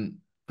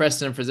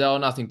 Preston and Frizzell,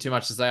 nothing too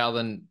much to say other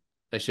than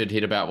they should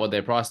hit about what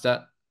they're priced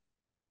at.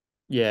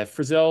 Yeah,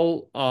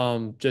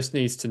 Frizzell just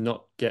needs to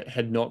not get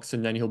head knocks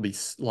and then he'll be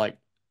like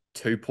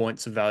 2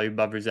 points of value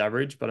above his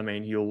average, but I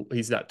mean,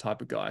 he's that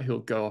type of guy. He'll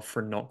go off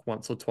for a knock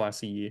once or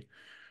twice a year.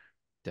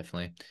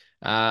 Definitely.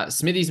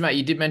 Smithies, mate,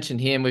 you did mention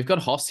him. We've got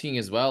Hosking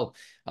as well,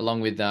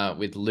 along with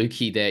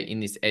Lukey there in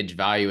this edge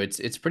value.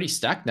 It's pretty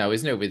stacked now,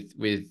 isn't it?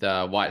 With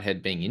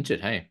Whitehead being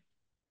injured, hey?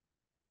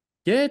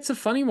 Yeah, it's a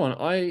funny one.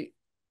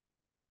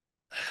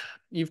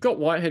 You've got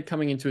Whitehead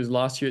coming into his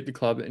last year at the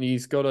club, and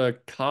he's got a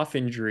calf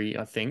injury,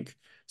 I think.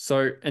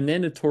 So, and they're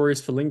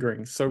notorious for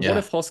lingering. So, what Yeah.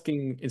 if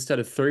Hosking, instead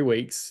of 3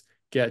 weeks,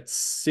 gets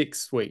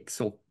 6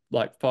 weeks or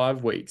like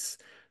 5 weeks?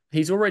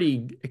 He's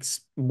already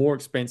more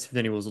expensive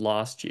than he was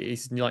last year.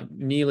 He's like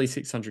nearly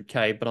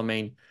 600K. But I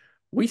mean,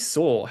 we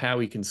saw how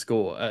he can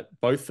score at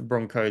both the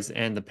Broncos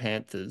and the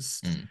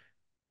Panthers. Mm.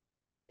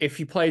 If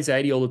he plays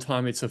 80 all the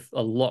time, it's a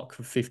lock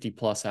for 50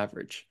 plus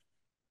average.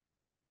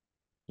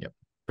 Yep.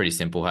 Pretty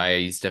simple.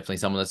 Hey, he's definitely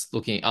someone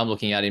I'm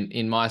looking at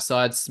in my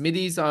side.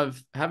 Smithies,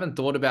 haven't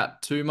thought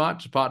about too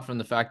much apart from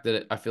the fact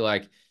that I feel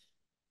like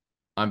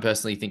I'm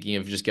personally thinking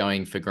of just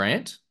going for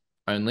Grant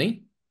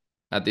only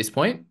at this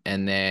point.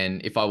 And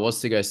then if I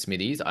was to go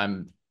Smithies, I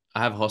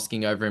have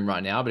Hosking over him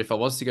right now, but if I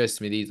was to go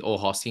Smithies or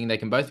Hosking, they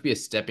can both be a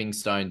stepping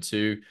stone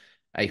to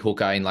a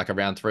hooker in like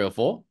around 3 or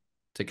 4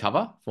 to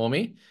cover for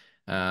me.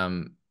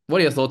 What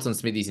are your thoughts on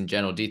Smithies in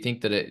general? Do you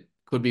think that it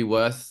could be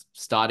worth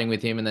starting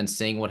with him and then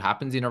seeing what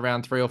happens in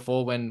around 3 or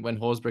 4 when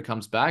Horsburgh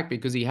comes back?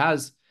 Because he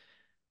has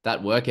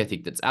that work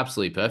ethic that's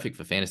absolutely perfect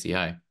for fantasy,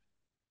 hey?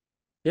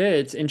 Yeah,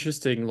 it's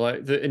interesting.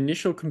 Like the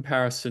initial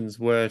comparisons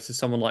were to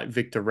someone like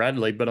Victor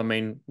Radley, but I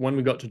mean, when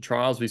we got to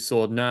trials, we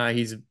saw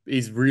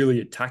he's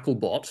really a tackle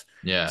bot.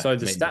 Yeah, So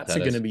the meat and stats are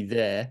going to potatoes. be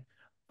there.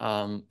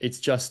 It's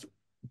just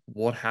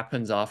what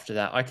happens after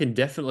that. I can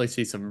definitely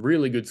see some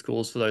really good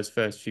scores for those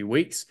first few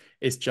weeks.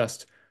 It's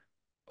just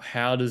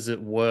how does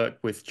it work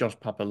with Josh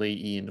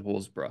Papali'i and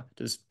Horsburgh?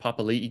 Does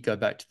Papali'i go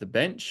back to the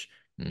bench?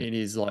 Mm, It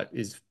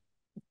is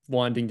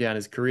winding down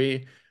his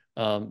career.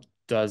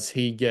 Does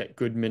he get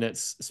good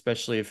minutes,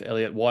 especially if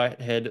Elliot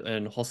Whitehead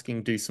and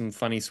Hosking do some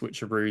funny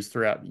switcheroos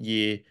throughout the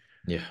year?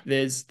 yeah.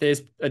 There's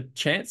a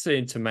chance for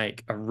him to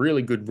make a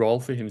really good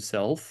role for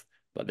himself,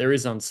 but there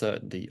is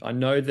uncertainty. I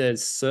know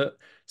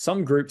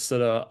some groups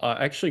that are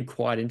actually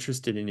quite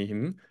interested in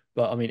him,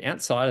 but I mean,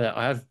 outside of that,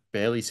 I have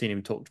barely seen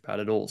him talked about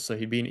at all. So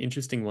he'd be an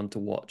interesting one to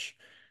watch.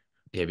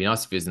 Yeah, it'd be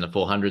nice if he was in the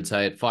 400s.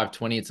 Hey, at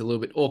 520, it's a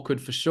little bit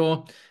awkward for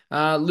sure.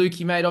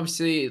 Lukey, mate,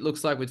 obviously it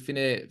looks like with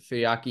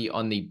Firiaki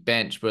on the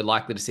bench, we're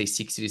likely to see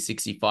 60 to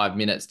 65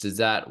 minutes. Does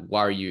that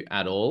worry you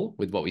at all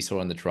with what we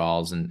saw in the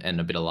trials and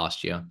a bit of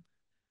last year?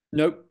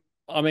 Nope.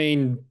 I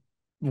mean,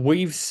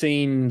 we've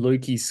seen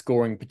Lukey's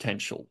scoring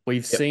potential.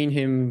 We've Yep. seen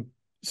him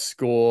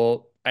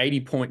score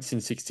 80 points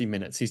in 60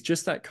 minutes. He's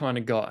just that kind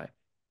of guy.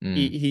 Mm,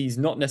 He's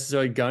not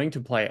necessarily going to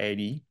play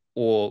 80,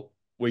 or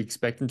we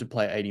expect him to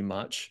play 80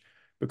 much,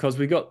 because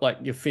we got like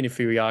your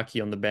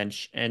Firiaki on the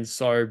bench. And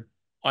so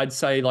I'd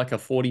say like a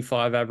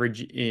 45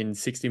 average in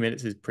 60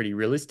 minutes is pretty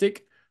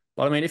realistic.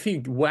 But I mean, if he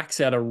whacks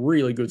out a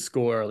really good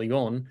score early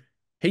on,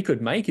 he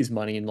could make his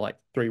money in like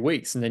 3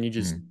 weeks, and then you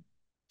just mm.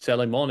 sell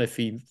him on if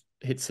he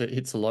hits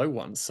a low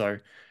one. So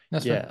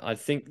That's fair. yeah, I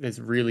think there's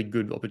really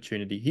good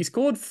opportunity. He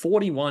scored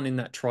 41 in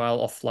that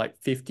trial off like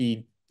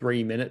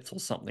 53 minutes or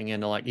something,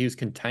 and like he was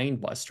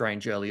contained by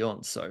Strange early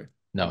on. So I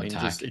No mean,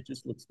 attack. it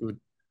just looks good.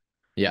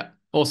 Yeah.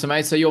 Awesome,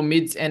 mate. So your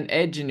mids and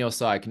edge in your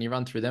side, can you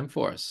run through them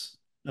for us?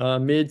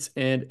 Mids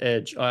and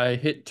edge. I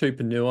hit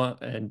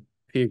Tupanua and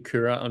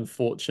Piakura,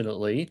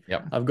 unfortunately.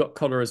 Yep. I've got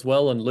Cotter as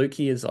well and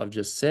Lukey, as I've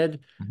just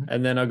said. Mhm.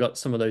 And then I got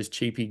some of those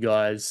cheapy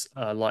guys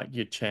like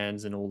your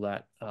Chans and all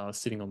that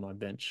sitting on my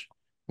bench.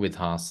 With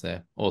Haas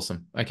there.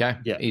 Awesome. Okay.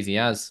 Yeah, Easy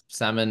as.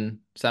 Salmon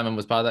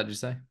was part of that, did you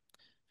say?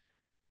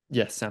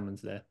 yeah,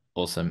 Salmon's there.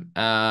 Awesome.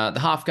 The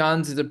half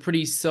guns is a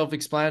pretty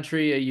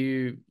self-explanatory. Are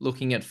you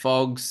looking at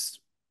Fogs?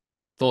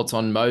 Thoughts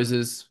on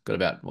Moses? Got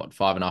about what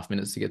 5.5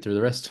 minutes to get through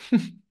the rest.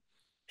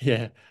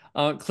 Yeah.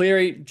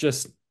 Cleary,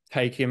 just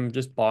take him,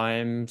 just buy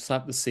him,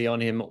 slap the C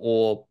on him,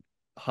 or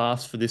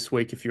Haas for this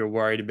week if you're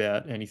worried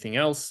about anything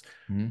else.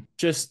 Mhm.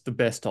 Just the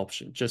best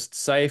option. Just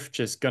safe,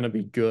 just gonna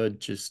be good.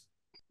 Just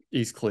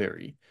is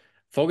Cleary.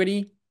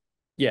 Fogarty,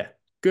 yeah,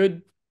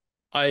 good.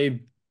 I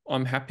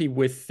I'm happy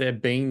with there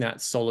being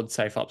that solid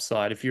safe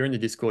upside. If you're in the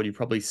Discord, you've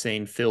probably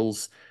seen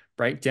Phil's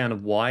breakdown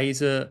of why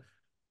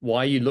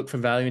you look for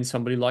value in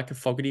somebody like a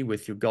Fogarty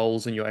with your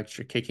goals and your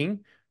extra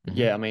kicking. But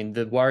yeah, Mhm. I mean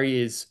the worry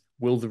is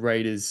will the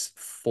Raiders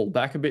fall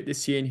back a bit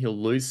this year and he'll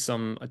lose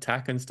some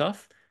attack and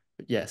stuff.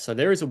 But yeah, so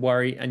there is a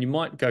worry, and you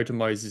might go to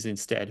Moses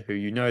instead, who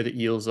you know the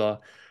Eels are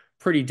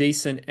pretty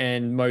decent,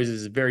 and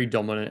Moses is very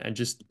dominant and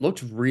just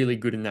looked really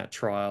good in that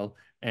trial.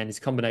 And his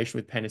combination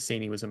with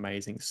Penasini was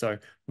amazing. So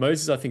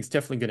Moses, I think, is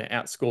definitely going to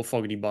outscore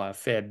Fogarty by a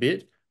fair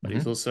bit, but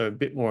he's Mhm. also a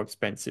bit more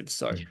expensive.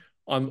 So Yeah.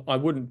 I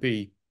wouldn't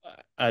be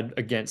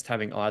against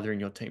having either in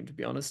your team, to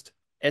be honest.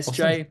 Awesome.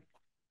 SJ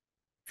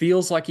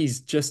feels like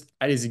he's just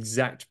at his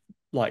exact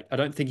like I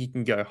don't think he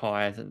can go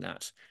higher than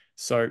that.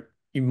 So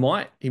he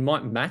might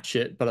match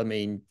it, but I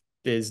mean,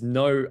 there's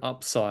no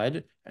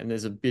upside and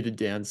there's a bit of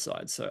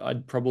downside. So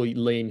I'd probably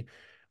lean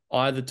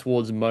either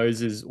towards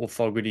Moses or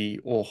Fogarty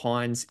or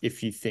Hines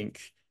if you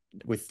think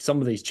with some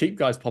of these cheap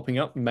guys popping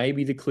up,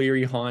 maybe the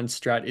Cleary Hines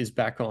strat is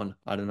back on.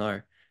 I don't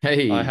know. I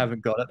Hey,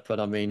 haven't got it, but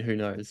I mean, who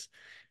knows?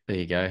 there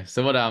you go.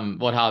 So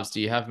what halves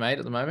do you have, mate,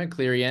 at the moment?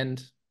 Cleary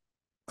end.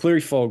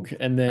 Cleary Fog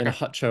and then Okay.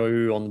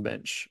 Hutcho on the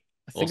bench.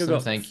 I think I Awesome.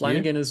 got Thank you.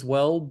 Flanagan as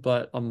well,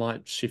 but I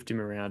might shift him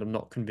around. I'm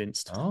not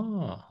convinced.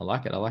 Oh, I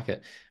like it. I like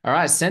it. All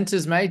right,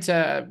 centers, mate.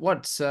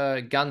 What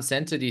gun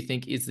center do you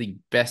think is the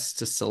best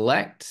to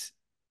select?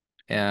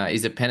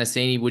 Is it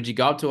Penasini? Would you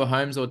go up to a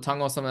Holmes or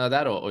Tongue or something like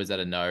that, or is that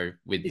a no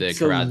with the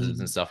It's a Carrazas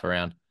and stuff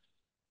around?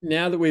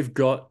 Now that we've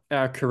got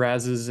our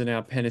Carrazas and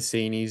our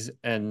Penasinis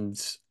and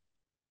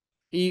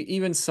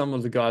even some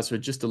of the guys who are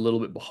just a little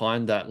bit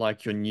behind that,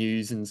 like your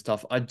news and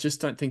stuff, I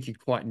just don't think you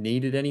quite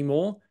need it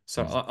anymore.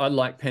 So Mm. I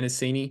like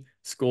Penasini,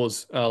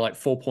 scores like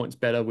 4 points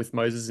better with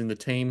Moses in the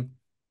team.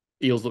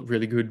 Eels look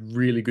really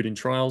good in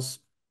trials.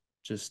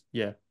 Just,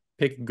 yeah,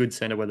 pick a good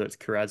center, whether it's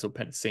Carraz or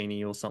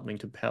Penasini or something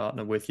to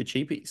partner with your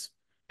cheapies.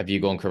 Have you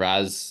gone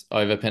Carraz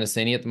over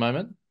Penasini at the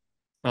moment?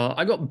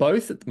 I got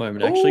both at the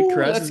moment, actually. Oh,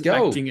 let's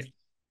go.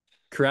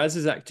 Carraz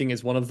is acting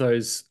as one of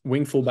those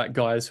wing fullback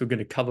guys who are going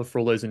to cover for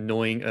all those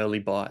annoying early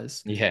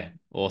buys. Yeah,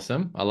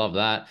 awesome. I love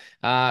that.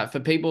 For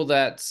people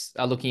that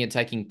are looking at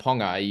taking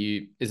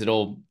Ponga, is it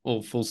all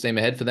full steam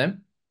ahead for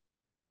them?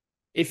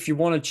 If you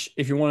want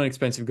an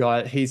expensive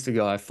guy, he's the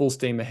guy. Full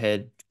steam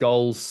ahead,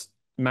 goals,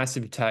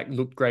 massive attack,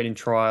 looked great in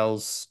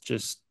trials.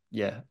 Just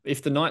yeah,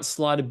 if the Knights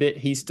slide a bit,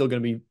 he's still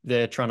going to be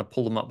there trying to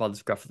pull them up by the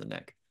scruff of the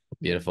neck.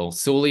 Beautiful.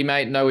 Sully,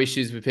 mate, no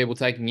issues with people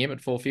taking him at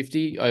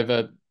 450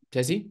 over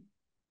Tessie?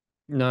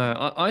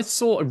 No, I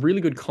saw a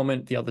really good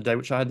comment the other day,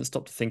 which I hadn't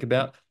stopped to think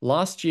about.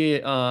 Last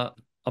year,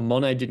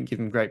 Amone didn't give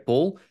him great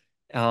ball.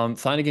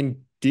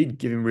 Flanagan did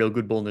give him real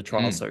good ball in the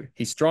trial, Mm, so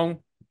he's strong,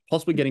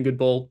 possibly getting good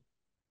ball.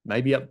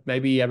 Maybe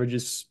he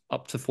averages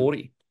up to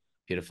 40.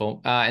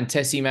 beautiful. And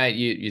Tessie, mate,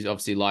 you're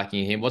obviously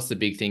liking him. What's the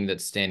big thing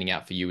that's standing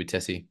out for you with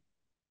Tessie?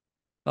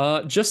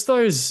 Just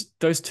those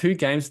two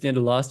games at the end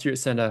of last year, it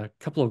sent a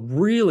couple of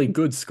really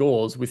good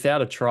scores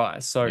without a try.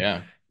 So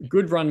Yeah.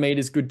 good run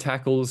meters, good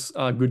tackles,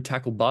 good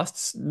tackle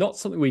busts. Not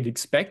something we'd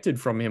expected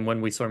from him when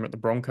we saw him at the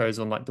Broncos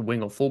on like the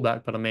wing or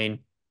fullback, but I mean,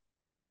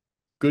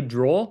 good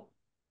draw.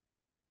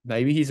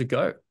 Maybe he's a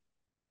go.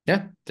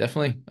 Yeah,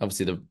 definitely.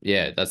 Obviously,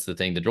 that's the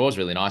thing. The draw is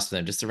really nice for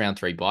them, just around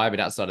 3 bye, but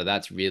outside of that,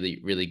 it's really,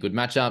 really good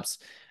matchups.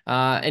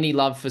 Any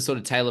love for sort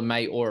of Taylor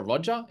May or a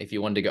Roger if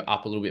you wanted to go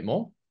up a little bit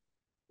more?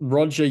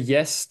 Roger,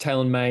 yes.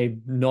 Talon May,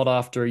 not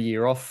after a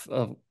year off.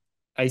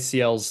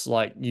 ACLs,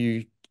 like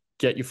you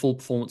get your full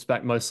performance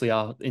back mostly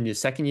are in your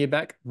second year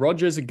back.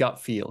 Roger's a gut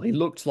feel. He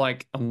looked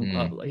like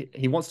Mm,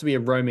 he wants to be a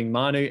roaming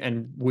Manu,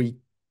 and we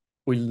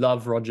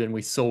love Roger, and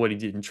we saw what he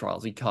did in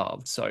trials. He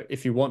carved. So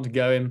if you want to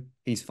go him,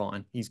 he's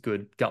fine. He's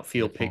good. Gut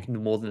feel pick beautiful.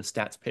 more than a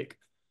stats pick.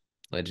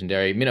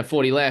 Legendary. Minute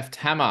 40 left.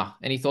 Hammer.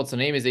 Any thoughts on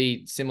him? Is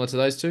he similar to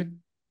those two?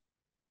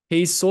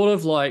 He's sort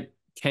of like,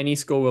 can he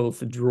score well with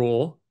the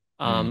draw?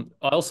 Mm,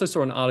 I also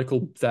saw an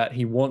article that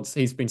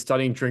he's been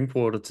studying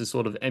Drinkwater to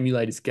sort of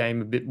emulate his game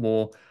a bit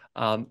more.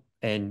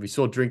 And we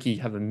saw Drinky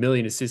have 1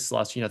 million assists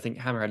last year. I think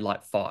Hammer had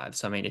like five.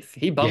 So, I mean, if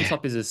he bumps yeah.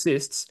 up his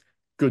assists,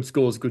 good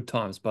scores, good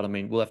times. But I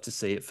mean, we'll have to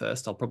see it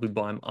first. I'll probably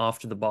buy him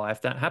after the buy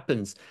if that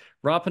happens.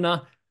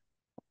 Rapana,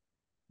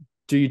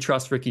 do you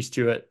trust Ricky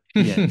Stewart?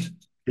 The end.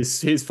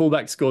 His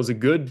fullback scores are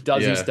good.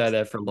 Does he Yeah. stay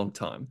there for a long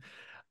time?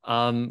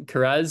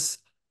 Carraz,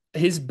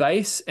 his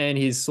base and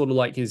his sort of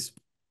like his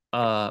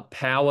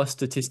power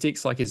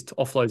statistics, like his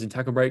offloads and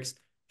tackle breaks,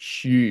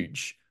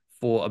 huge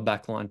for a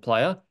backline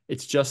player.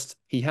 It's just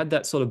he had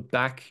that sort of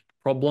back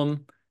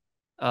problem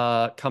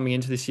coming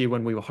into this year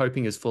when we were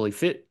hoping he was fully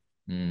fit.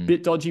 Mm,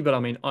 Bit dodgy, but I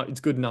mean, it's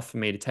good enough for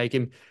me to take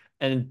him.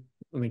 And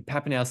I mean,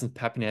 Pappenhausen's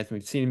Pappenhausen.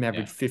 We've seen him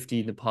average yeah. 50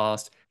 in the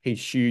past.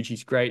 He's huge.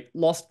 He's great.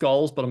 Lost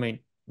goals, but I mean,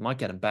 might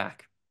get him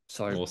back.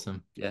 So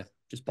Awesome. yeah,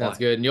 just Sounds buy.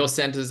 good. And your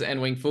centers and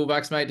wing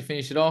fullbacks, mate, to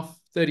finish it off.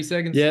 30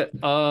 seconds. Yeah,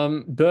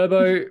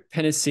 Burbo,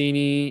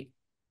 Penasini,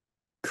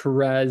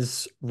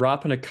 Carraz,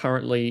 Rapana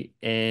currently,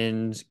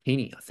 and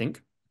Heaney, I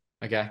think.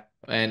 Okay.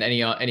 And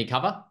any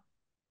cover?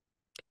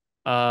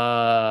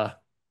 Uh,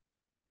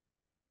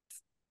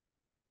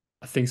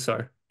 I think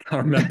so.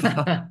 Can't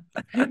remember.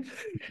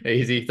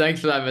 Easy.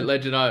 Thanks for that,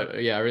 Legend. I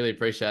really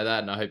appreciate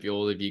that. And I hope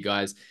all of you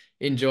guys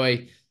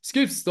enjoy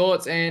Scoop's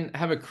thoughts and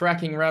have a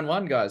cracking round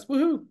one, guys.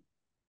 Woohoo.